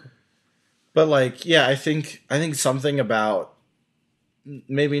 Okay. But like, yeah, I think something about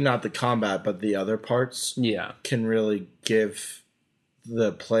maybe not the combat, but the other parts. Yeah. Can really give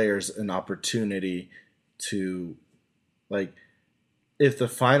the players an opportunity to, like, if the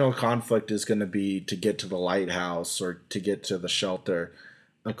final conflict is going to be to get to the lighthouse or to get to the shelter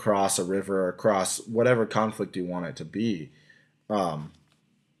across a river or across whatever conflict you want it to be,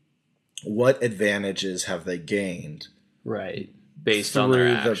 what advantages have they gained? Right. Based on their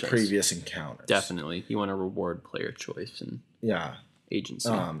actions. The previous encounters. Definitely. You want to reward player choice and agency.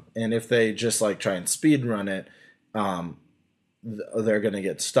 And if they just like try and speed run it, they're going to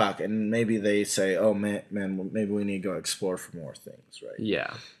get stuck, and maybe they say, oh man, maybe we need to go explore for more things, right?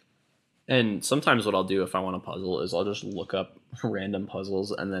 Yeah. And sometimes what I'll do if I want a puzzle is I'll just look up random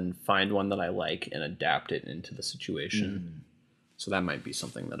puzzles and then find one that I like and adapt it into the situation. So that might be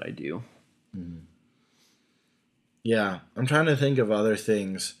something that I do. Yeah, I'm trying to think of other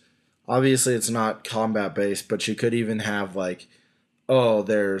things. Obviously it's not combat based, but you could even have like, oh,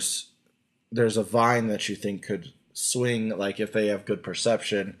 there's there's a vine that you think could swing, like if they have good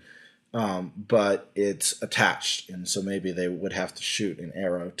perception, but it's attached, and so maybe they would have to shoot an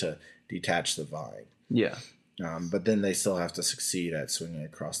arrow to detach the vine. Yeah. But then they still have to succeed at swinging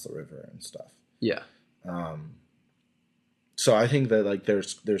across the river and stuff. Yeah. So I think that like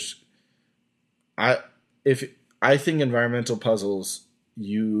I think environmental puzzles,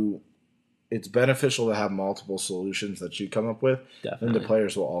 it's beneficial to have multiple solutions that you come up with. Definitely. And the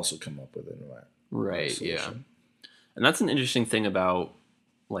players will also come up with a Right, solution. yeah. And that's an interesting thing about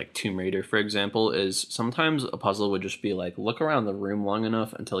like Tomb Raider, for example, is sometimes a puzzle would just be like, look around the room long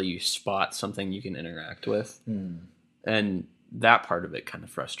enough until you spot something you can interact with. And that part of it kind of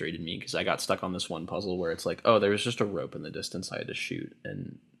frustrated me because I got stuck on this one puzzle where it's like, oh, there was just a rope in the distance I had to shoot,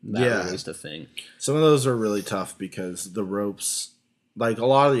 and that released a thing. Some of those are really tough because the ropes, like a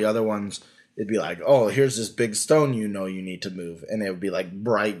lot of the other ones, it'd be like, oh, here's this big stone you need to move, and it would be like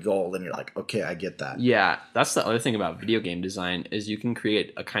bright gold, and you're like, okay, I get that. Yeah, that's the other thing about video game design is you can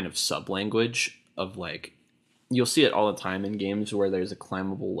create a kind of sub-language of like, you'll see it all the time in games where there's a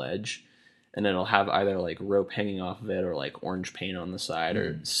climbable ledge, and it'll have either like rope hanging off of it or like orange paint on the side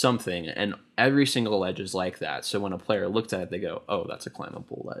or something, and every single ledge is like that. So when a player looks at it, they go, oh, that's a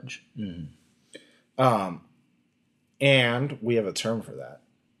climbable ledge. And we have a term for that.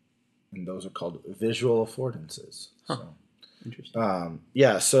 And those are called visual affordances. So, Interesting.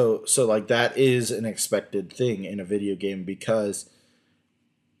 yeah, so like that is an expected thing in a video game because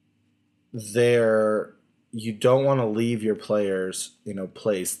you don't want to leave your players in a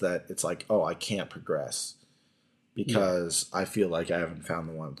place that it's like, oh, I can't progress because I feel like I haven't found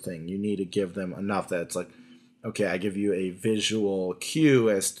the one thing. You need to give them enough that it's like, okay, I give you a visual cue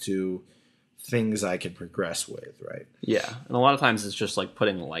as to things I can progress with, right? Yeah, and a lot of times it's just like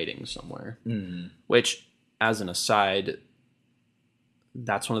putting lighting somewhere, which, as an aside,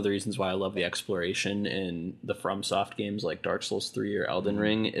 that's one of the reasons why I love the exploration in the FromSoft games like Dark Souls 3 or Elden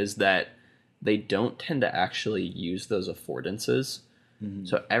Ring, is that they don't tend to actually use those affordances.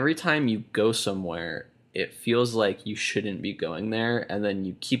 So every time you go somewhere, it feels like you shouldn't be going there, and then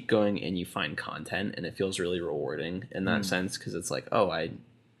you keep going and you find content, and it feels really rewarding in that sense because it's like, oh, I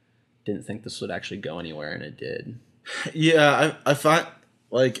didn't think this would actually go anywhere, and it did. Yeah, I find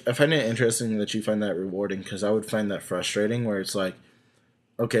it interesting that you find that rewarding because I would find that frustrating where it's like,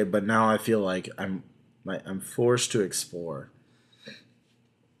 okay, but now I feel like I'm forced to explore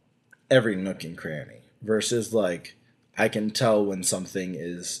every nook and cranny versus like I can tell when something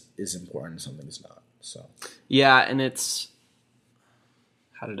is important and something's not. So yeah, and it's,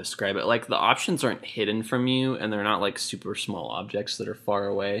 how to describe it, like the options aren't hidden from you, and they're not like super small objects that are far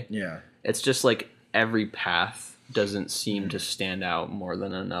away. Yeah, it's just like every path doesn't seem to stand out more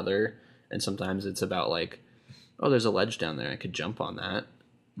than another, and sometimes it's about like, oh, there's a ledge down there, I could jump on that.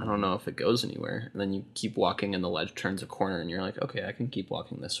 I don't know if it goes anywhere, and then you keep walking and the ledge turns a corner and you're like, okay, I can keep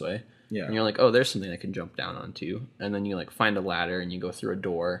walking this way. Yeah, and you're like, oh, there's something I can jump down onto, and then you like find a ladder and you go through a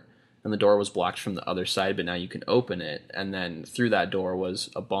door, and the door was blocked from the other side, but now you can open it, and then through that door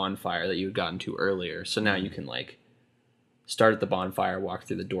was a bonfire that you had gotten to earlier, so now you can like start at the bonfire, walk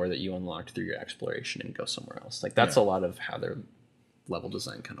through the door that you unlocked through your exploration, and go somewhere else. Like that's a lot of how their level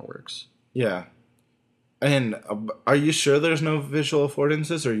design kind of works. Yeah. And are you sure there's no visual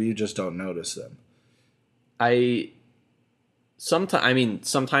affordances, or you just don't notice them?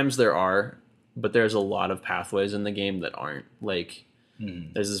 Sometimes there are, but there's a lot of pathways in the game that aren't. Like,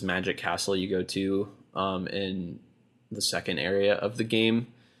 there's this magic castle you go to in the second area of the game,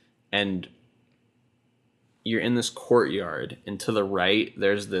 and you're in this courtyard, and to the right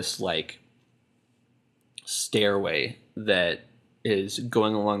there's this like stairway that is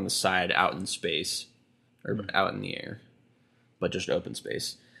going along the side out in space, or out in the air, but just open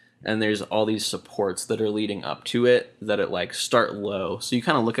space. And there's all these supports that are leading up to it that it like start low. So you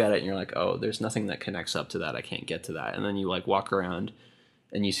kind of look at it and you're like, oh, there's nothing that connects up to that. I can't get to that. And then you like walk around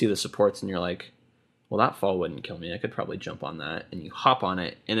and you see the supports and you're like, well, that fall wouldn't kill me. I could probably jump on that. And you hop on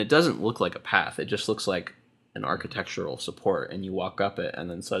it, and it doesn't look like a path. It just looks like an architectural support, and you walk up it,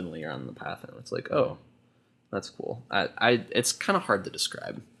 and then suddenly you're on the path, and it's like, oh, that's cool. It's kind of hard to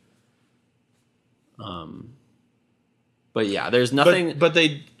describe. But yeah, there's nothing.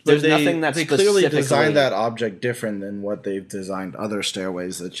 There's nothing that's they clearly designed that object different than what they've designed other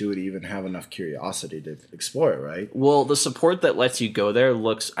stairways that you would even have enough curiosity to explore, right? Well, the support that lets you go there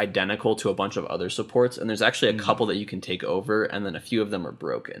looks identical to a bunch of other supports, and there's actually a couple that you can take over, and then a few of them are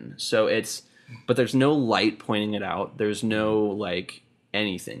broken. So but there's no light pointing it out. There's no like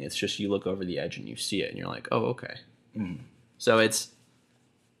anything. It's just you look over the edge and you see it, and you're like, oh, okay. So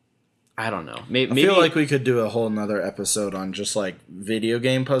I don't know. I Maybe feel like we could do a whole nother episode on just like video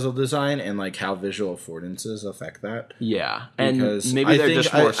game puzzle design and like how visual affordances affect that. yeah, and Because maybe they're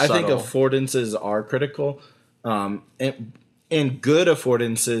just more I think subtle. affordances are critical. And good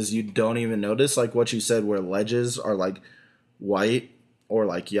affordances you don't even notice, like what you said, where ledges are like white or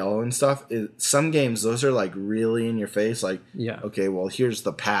like yellow and stuff. Some games those are like really in your face. Like, Yeah. okay, well here's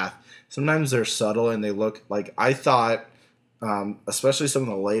the path. Sometimes they're subtle and they look like I thought. Especially some of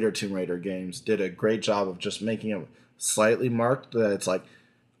the later Tomb Raider games did a great job of just making it slightly marked that it's like,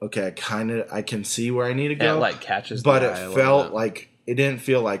 okay, I can see where I need to go. It like catches, but the it eye a little felt bit. like it didn't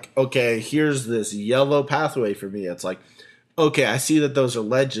feel like, okay, here's this yellow pathway for me. It's like, okay, I see that those are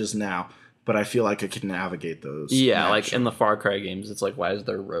ledges now, but I feel like I can navigate those. Yeah, like naturally. in the Far Cry games, it's like, why is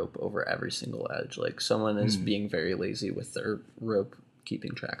there rope over every single edge? Like someone is being very lazy with their rope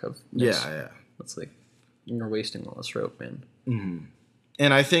keeping track of. This. yeah. It's like you're wasting all this rope, man.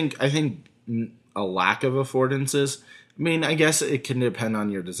 And I think a lack of affordances. I mean, I guess it can depend on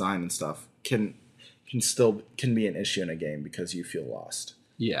your design and stuff. Can be an issue in a game because you feel lost.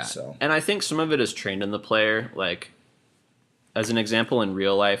 Yeah. So. And I think some of it is trained in the player. Like, as an example, in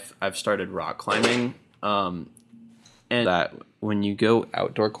real life, I've started rock climbing. And that when you go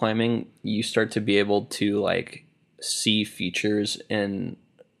outdoor climbing, you start to be able to, like, see features in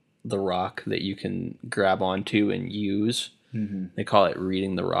the rock that you can grab onto and use. Mm-hmm. They call it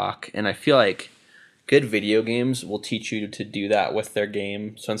reading the rock. And I feel like good video games will teach you to do that with their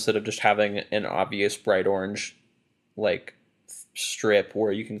game. So instead of just having an obvious bright orange, like, strip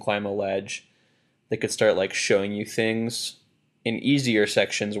where you can climb a ledge, they could start like showing you things in easier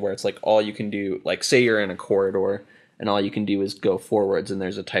sections where it's like all you can do, like say you're in a corridor and all you can do is go forwards and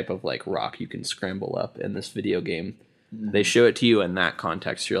there's a type of like rock you can scramble up in this video game. Mm-hmm. They show it to you in that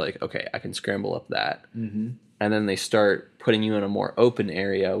context. You're like, okay, I can scramble up that. Mm-hmm. And then they start putting you in a more open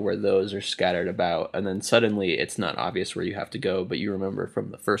area where those are scattered about, and then suddenly it's not obvious where you have to go, but you remember from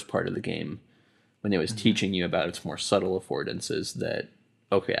the first part of the game when it was teaching you about its more subtle affordances that,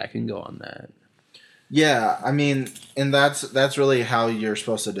 okay, I can go on that. Yeah, I mean, and that's really how you're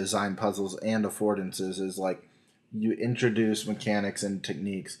supposed to design puzzles and affordances is like you introduce mechanics and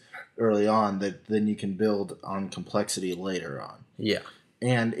techniques early on that then you can build on complexity later on. Yeah.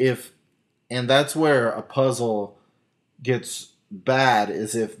 And that's where a puzzle gets bad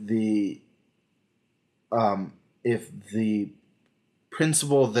is if the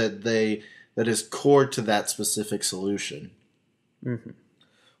principle that is core to that specific solution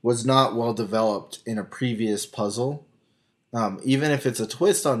was not well developed in a previous puzzle. Even if it's a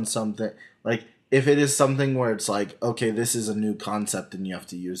twist on something, like if it is something where it's like, okay, this is a new concept and you have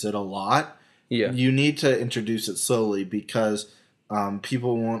to use it a lot, you need to introduce it slowly because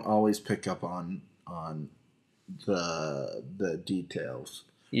people won't always pick up on the details.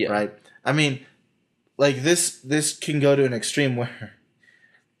 Yeah. Right? I mean, like this can go to an extreme where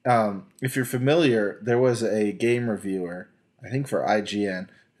if you're familiar, there was a game reviewer, I think for IGN,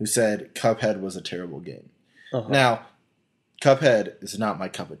 who said Cuphead was a terrible game. Uh-huh. Now, Cuphead is not my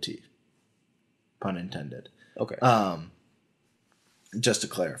cup of tea. Pun intended. Okay. Just to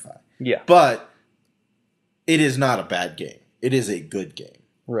clarify. Yeah. But it is not a bad game. It is a good game.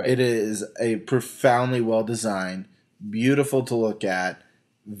 Right. It is a profoundly well-designed, beautiful to look at,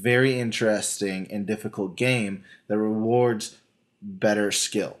 very interesting and difficult game that rewards better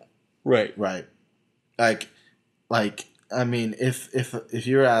skill. Right. Right. Like I mean, if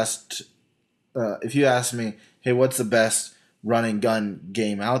you're asked, if you ask me, hey, what's the best run and gun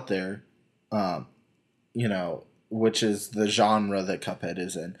game out there? You know, which is the genre that Cuphead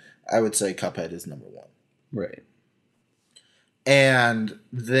is in, I would say Cuphead is number one. Right. And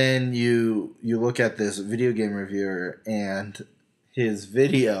then you look at this video game reviewer and his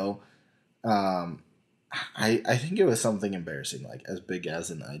video, I think it was something embarrassing, like as big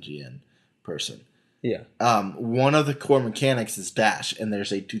as an IGN person. Yeah. One of the core mechanics is dash, and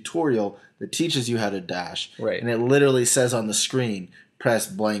there's a tutorial that teaches you how to dash. Right. And it literally says on the screen, press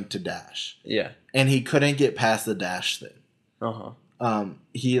blank to dash. Yeah. And he couldn't get past the dash thing. Uh-huh.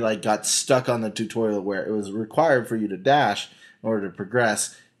 He like got stuck on the tutorial where it was required for you to dash in order to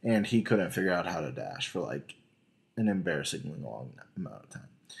progress, and he couldn't figure out how to dash for like an embarrassingly long amount of time.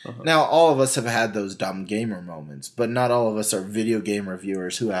 Uh-huh. Now, all of us have had those dumb gamer moments, but not all of us are video game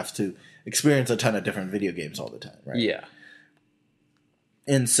reviewers who have to experience a ton of different video games all the time, right? Yeah.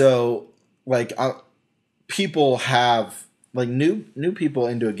 And so, like, people have, like, new people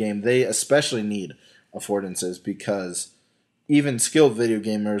into a game, they especially need affordances because even skilled video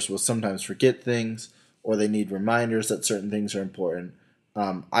gamers will sometimes forget things or they need reminders that certain things are important.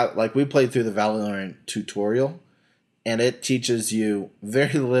 We played through the Valorant tutorial, and it teaches you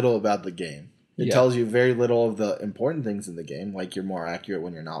very little about the game. It Yeah. tells you very little of the important things in the game, like you're more accurate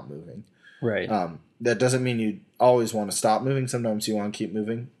when you're not moving. Right. That doesn't mean you always want to stop moving. Sometimes you want to keep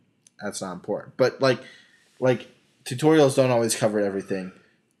moving. That's not important. But like tutorials don't always cover everything.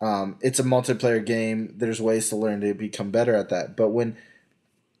 It's a multiplayer game. There's ways to learn to become better at that. But when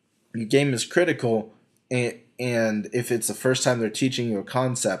your game is critical, and if it's the first time they're teaching you a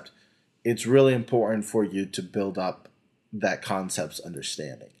concept, it's really important for you to build up that concept's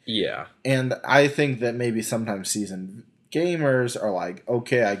understanding. Yeah. And I think that maybe sometimes seasoned gamers are like,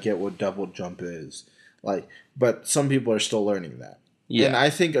 okay, I get what double jump is. Like, but some people are still learning that. Yeah. And I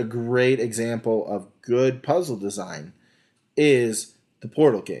think a great example of good puzzle design is the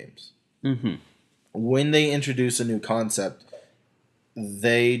Portal games. Mm-hmm. When they introduce a new concept,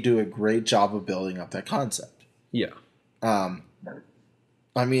 they do a great job of building up that concept. Yeah.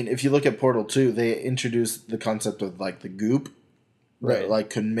 I mean, if you look at Portal 2, they introduced the concept of like the goop, Right. that like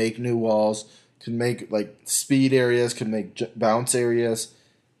could make new walls, could make like speed areas, could make bounce areas,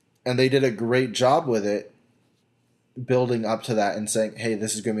 and they did a great job with it, building up to that and saying, "Hey,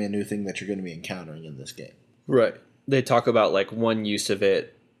 this is going to be a new thing that you're going to be encountering in this game." Right. They talk about like one use of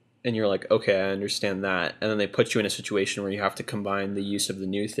it, and you're like, okay, I understand that. And then they put you in a situation where you have to combine the use of the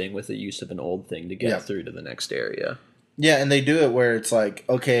new thing with the use of an old thing to get Yeah. through to the next area. Yeah, and they do it where it's like,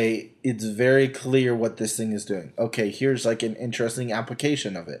 okay, it's very clear what this thing is doing. Okay, here's like an interesting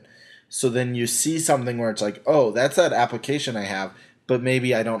application of it. So then you see something where it's like, oh, that's that application I have, but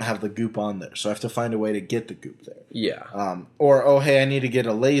maybe I don't have the goop on there. So I have to find a way to get the goop there. Yeah. Or, oh, hey, I need to get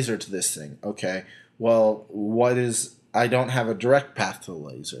a laser to this thing. Okay, well, I don't have a direct path to the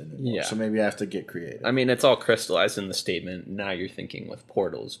laser anymore. Yeah. So maybe I have to get creative. I mean, it's all crystallized in the statement. Now you're thinking with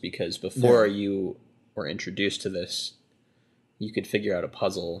portals, because before you were introduced to this, you could figure out a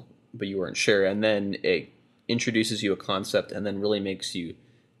puzzle, but you weren't sure. And then it introduces you a concept and then really makes you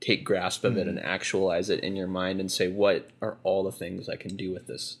take grasp of it and actualize it in your mind and say, what are all the things I can do with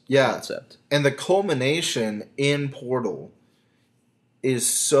this concept? And the culmination in Portal is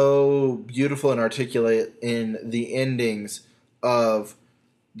so beautiful and articulate in the endings of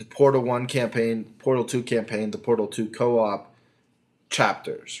the Portal 1 campaign, Portal 2 campaign, the Portal 2 co-op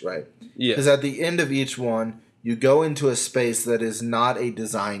chapters, right? Yeah. Because at the end of each one, you go into a space that is not a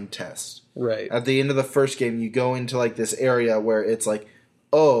design test. Right. At the end of the first game, you go into like this area where it's like,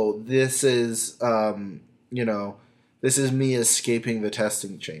 oh, this is, this is me escaping the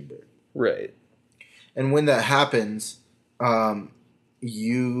testing chamber. Right. And when that happens,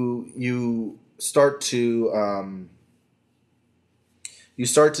 you start to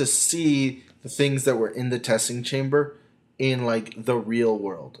see the things that were in the testing chamber in like the real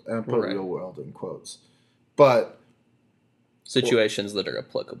world, and I put real world in quotes, but situations that are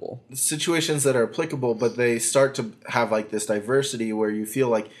applicable. Situations that are applicable, but they start to have like this diversity where you feel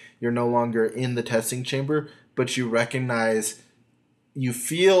like you're no longer in the testing chamber, but you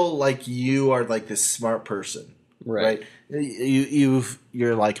feel like you are like this smart person. Right.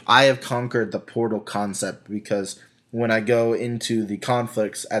 You're like, I have conquered the Portal concept because when I go into the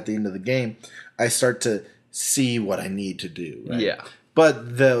conflicts at the end of the game, I start to see what I need to do. Right? Yeah.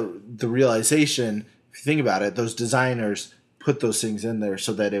 But the realization, if you think about it, those designers put those things in there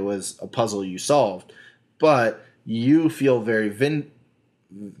so that it was a puzzle you solved. But you feel very vindicated,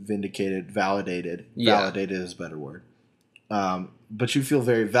 validated. Yeah. Validated is a better word. But you feel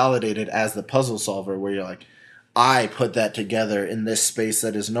very validated as the puzzle solver, where you're like, I put that together in this space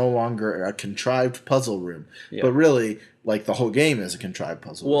that is no longer a contrived puzzle room, but really, like, the whole game is a contrived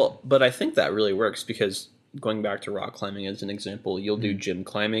puzzle room. But I think that really works because, going back to rock climbing as an example, you'll do gym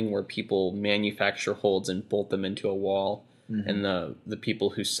climbing where people manufacture holds and bolt them into a wall, and the people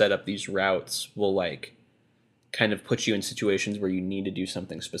who set up these routes will, like, kind of put you in situations where you need to do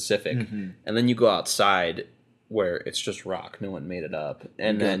something specific, and then you go outside where it's just rock, no one made it up,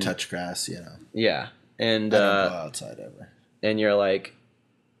 and you then touch grass, yeah. And I don't go outside ever. And you're like,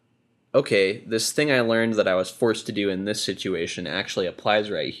 okay, this thing I learned that I was forced to do in this situation actually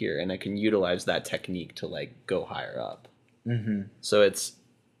applies right here, and I can utilize that technique to like go higher up. So it's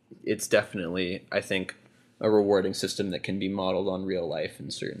definitely, I think, a rewarding system that can be modeled on real life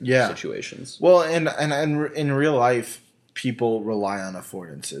in certain situations. Well, and in real life, people rely on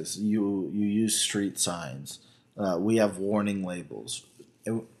affordances. You use street signs. We have warning labels.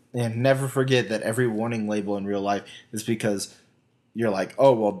 And never forget that every warning label in real life is because you're like,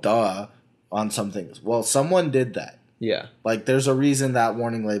 oh, well, duh, on some things. Well, someone did that. Yeah. Like, there's a reason that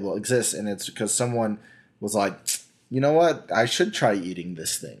warning label exists, and it's because someone was like, you know what? I should try eating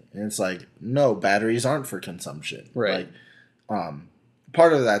this thing. And it's like, no, batteries aren't for consumption. Right. Like,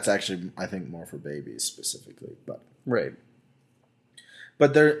 part of that's actually, I think, more for babies specifically. But Right.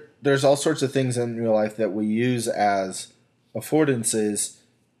 But there's all sorts of things in real life that we use as affordances,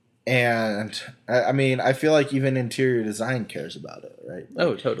 and I mean, I feel like even interior design cares about it, right?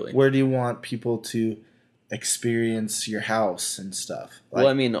 Oh, totally. Where do you want people to experience your house and stuff? Well,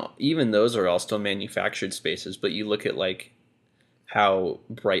 I mean, even those are all still manufactured spaces, but you look at like how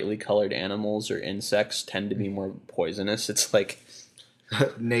brightly colored animals or insects tend to be more poisonous. It's like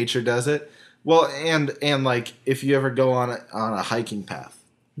nature does it. Well, and like if you ever go on a hiking path,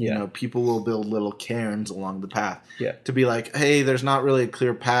 Yeah. you know, people will build little cairns along the path. Yeah. To be like, hey, there's not really a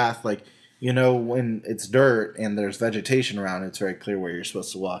clear path. Like, you know, when it's dirt and there's vegetation around, it's very clear where you're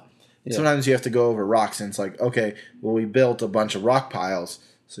supposed to walk. Yeah. Sometimes you have to go over rocks, and it's like, okay, well, we built a bunch of rock piles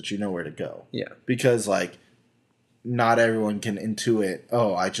so that you know where to go. Yeah. Because like, not everyone can intuit.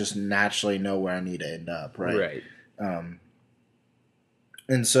 Oh, I just naturally know where I need to end up. Right. Right.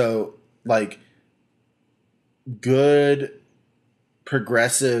 And so, like, good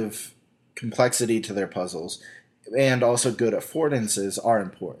progressive complexity to their puzzles and also good affordances are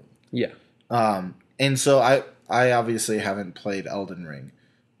important. Yeah. And so I obviously haven't played Elden Ring,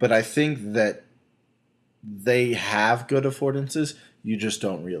 but I think that they have good affordances. You just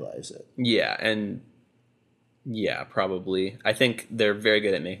don't realize it. Yeah, and yeah, probably. I think they're very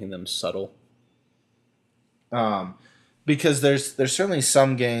good at making them subtle. Because there's certainly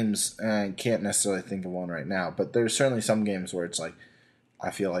some games, and I can't necessarily think of one right now, but there's certainly some games where it's like, I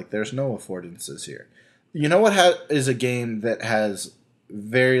feel like there's no affordances here. You know what is a game that has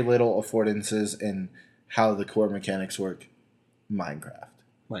very little affordances in how the core mechanics work?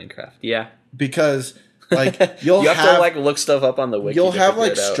 Minecraft. Yeah. Because like you'll you have to like look stuff up on the wiki. You'll to have figure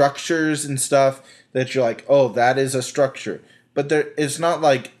like it out. structures and stuff that you're like, oh, that is a structure. But there it's not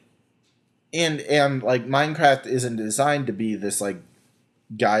like and like Minecraft isn't designed to be this like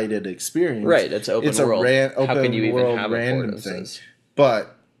guided experience. Right, it's open world. Open How can you even world have random thing.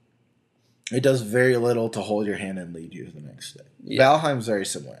 But it does very little to hold your hand and lead you to the next day. Yeah. Valheim's very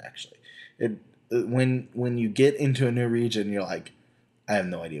similar, actually. When you get into a new region, you're like, I have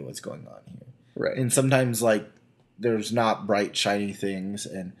no idea what's going on here. Right. And sometimes like there's not bright shiny things,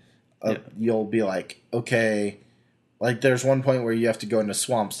 and you'll be like, okay, like there's one point where you have to go into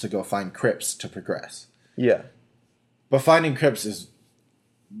swamps to go find crypts to progress. Yeah. But finding crypts is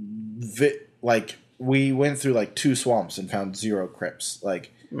like we went through like 2 swamps and found 0 crypts.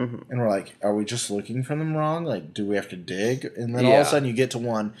 Like, and we're like, are we just looking for them wrong? Like, do we have to dig? And then all of a sudden you get to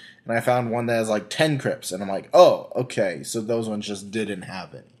one, and I found one that has like 10 crypts, and I'm like, oh, okay, so those ones just didn't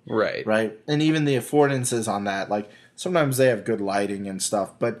have any. Right. Right. And even the affordances on that, like sometimes they have good lighting and stuff,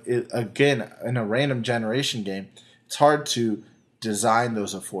 but again, in a random generation game, it's hard to design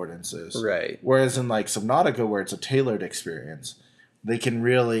those affordances. Right. Whereas in like Subnautica, where it's a tailored experience, they can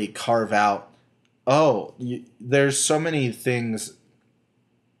really carve out, there's so many things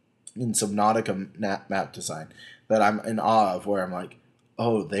in Subnautica map design that I'm in awe of, where I'm like,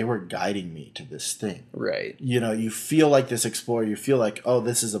 oh, they were guiding me to this thing. Right. You know, you feel like this explorer, you feel like, oh,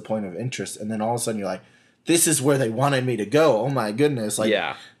 this is a point of interest, and then all of a sudden you're like, this is where they wanted me to go. Oh my goodness. Like,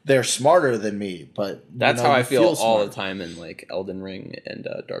 they're smarter than me, but that's how I feel all the time in like Elden Ring and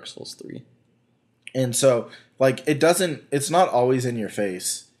Dark Souls 3. And so, like, it's not always in your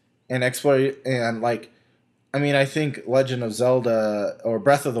face. And explore, and like, I mean, I think Legend of Zelda, or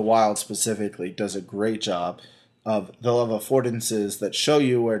Breath of the Wild specifically, does a great job of, they'll have affordances that show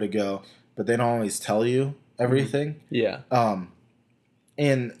you where to go, but they don't always tell you everything. Yeah.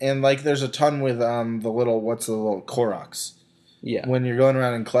 And like, there's a ton with the little Koroks. Yeah. When you're going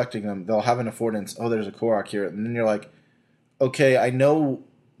around and collecting them, they'll have an affordance. Oh, there's a Korok here, and then you're like, okay, I know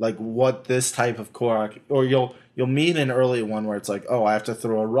like what this type of Korok, or you'll meet an early one where it's like, oh, I have to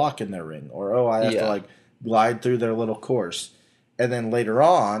throw a rock in their ring, or oh, I have to like glide through their little course, and then later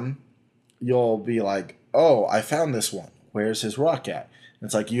on, you'll be like, oh, I found this one. Where's his rock at? And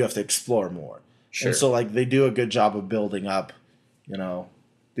it's like you have to explore more. Sure. And so like they do a good job of building up, you know,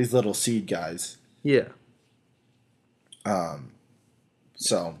 these little seed guys. Yeah.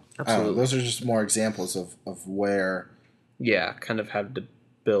 So those are just more examples of where. Yeah, kind of have to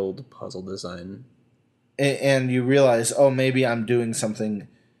build puzzle design. And you realize, oh, maybe I'm doing something.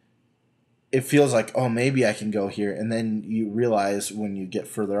 It feels like, oh, maybe I can go here. And then you realize when you get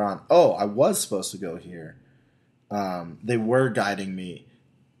further on, oh, I was supposed to go here. They were guiding me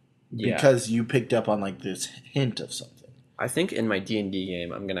because you picked up on like this hint of something. I think in my D&D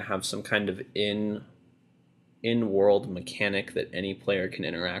game, I'm going to have some kind of in-world mechanic that any player can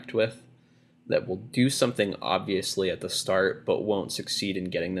interact with that will do something obviously at the start, but won't succeed in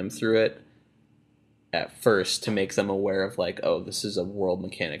getting them through it at first, to make them aware of like, oh, this is a world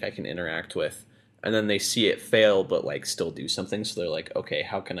mechanic I can interact with. and then they see it fail, but like still do something. So they're like, okay,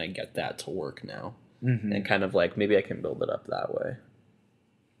 how can I get that to work now? Mm-hmm. And kind of like maybe I can build it up that way.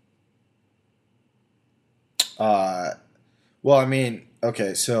 Well, I mean,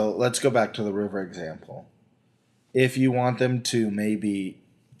 okay, so let's go back to the river example. If you want them to maybe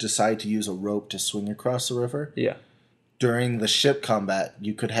decide to use a rope to swing across the river, Yeah. during the ship combat,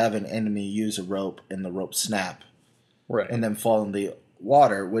 you could have an enemy use a rope and the rope snap Right. and then fall in the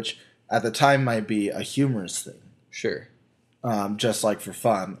water, which at the time might be a humorous thing. Sure. Just like for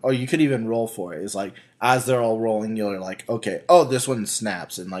fun. Or you could even roll for it. It's like, as they're all rolling, you're like, okay, oh, this one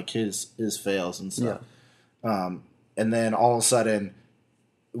snaps, and like his fails and stuff. Yeah. And then all of a sudden,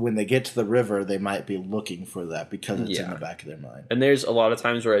 when they get to the river, they might be looking for that because it's in the back of their mind. And there's a lot of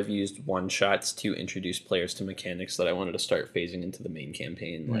times where I've used one-shots to introduce players to mechanics that I wanted to start phasing into the main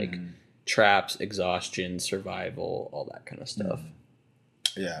campaign, like traps, exhaustion, survival, all that kind of stuff.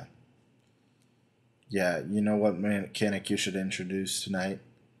 Yeah. Yeah, you know what mechanic you should introduce tonight?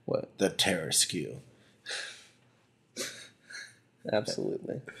 What? The terror skew.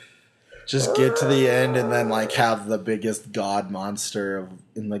 Absolutely. Just get to the end and then like have the biggest god monster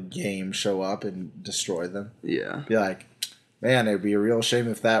in the game show up and destroy them. Yeah. Be like, man, it'd be a real shame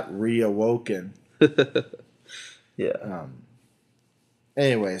if that reawoken. Yeah.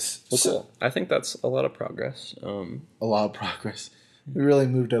 Anyways, Well, so cool. I think that's a lot of progress. a lot of progress. We really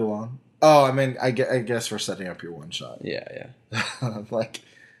moved it along. Oh, I mean, I guess we're setting up your one shot. Yeah. Like,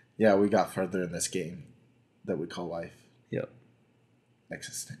 yeah, we got further in this game that we call life. Yep.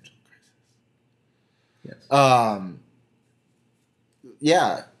 Existential crisis. Yes.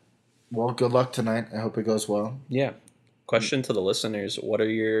 Yeah. Well, good luck tonight. I hope it goes well. Yeah. Question to the listeners: what are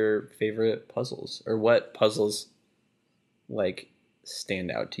your favorite puzzles, or what puzzles like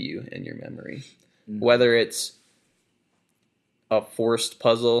stand out to you in your memory? Mm-hmm. Whether it's a forced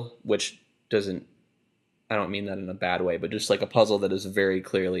puzzle, which doesn't, I don't mean that in a bad way, but just like a puzzle that is very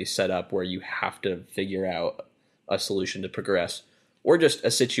clearly set up where you have to figure out a solution to progress, or just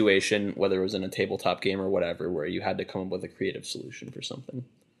a situation, whether it was in a tabletop game or whatever, where you had to come up with a creative solution for something.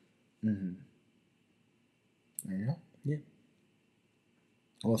 Mm-hmm. There you go. Yeah.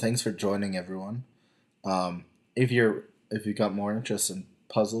 Well, thanks for joining, everyone. If you've got more interest in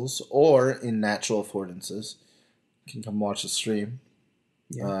puzzles or in natural affordances, you can come watch the stream.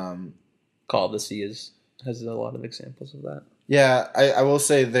 Yeah. Call of the Sea has a lot of examples of that. Yeah, I will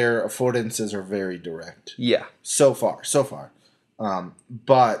say their affordances are very direct. Yeah. So far.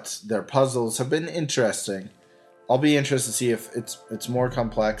 But their puzzles have been interesting. I'll be interested to see if it's more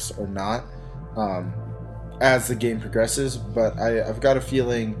complex or not as the game progresses. But I've got a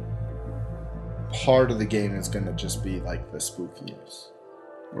feeling part of the game is going to just be like the spookiness.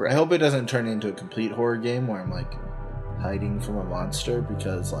 Right. I hope it doesn't turn into a complete horror game where I'm like hiding from a monster,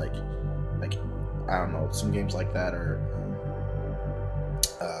 because like I don't know, some games like that are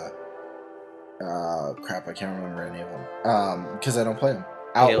crap, I can't remember any of them because I don't play them.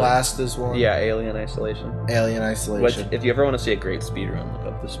 Outlast is one. Yeah, Alien Isolation. Which, if you ever want to see a great speedrun,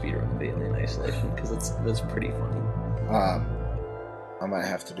 look up the speedrun of Alien Isolation, because that's pretty funny. I might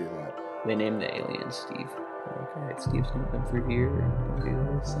have to do that. They named the alien Steve. They're like, all right, Steve's gonna come through here and do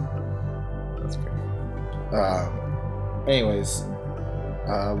this. That's great. Anyways,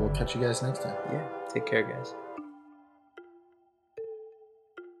 we'll catch you guys next time. Yeah, take care, guys.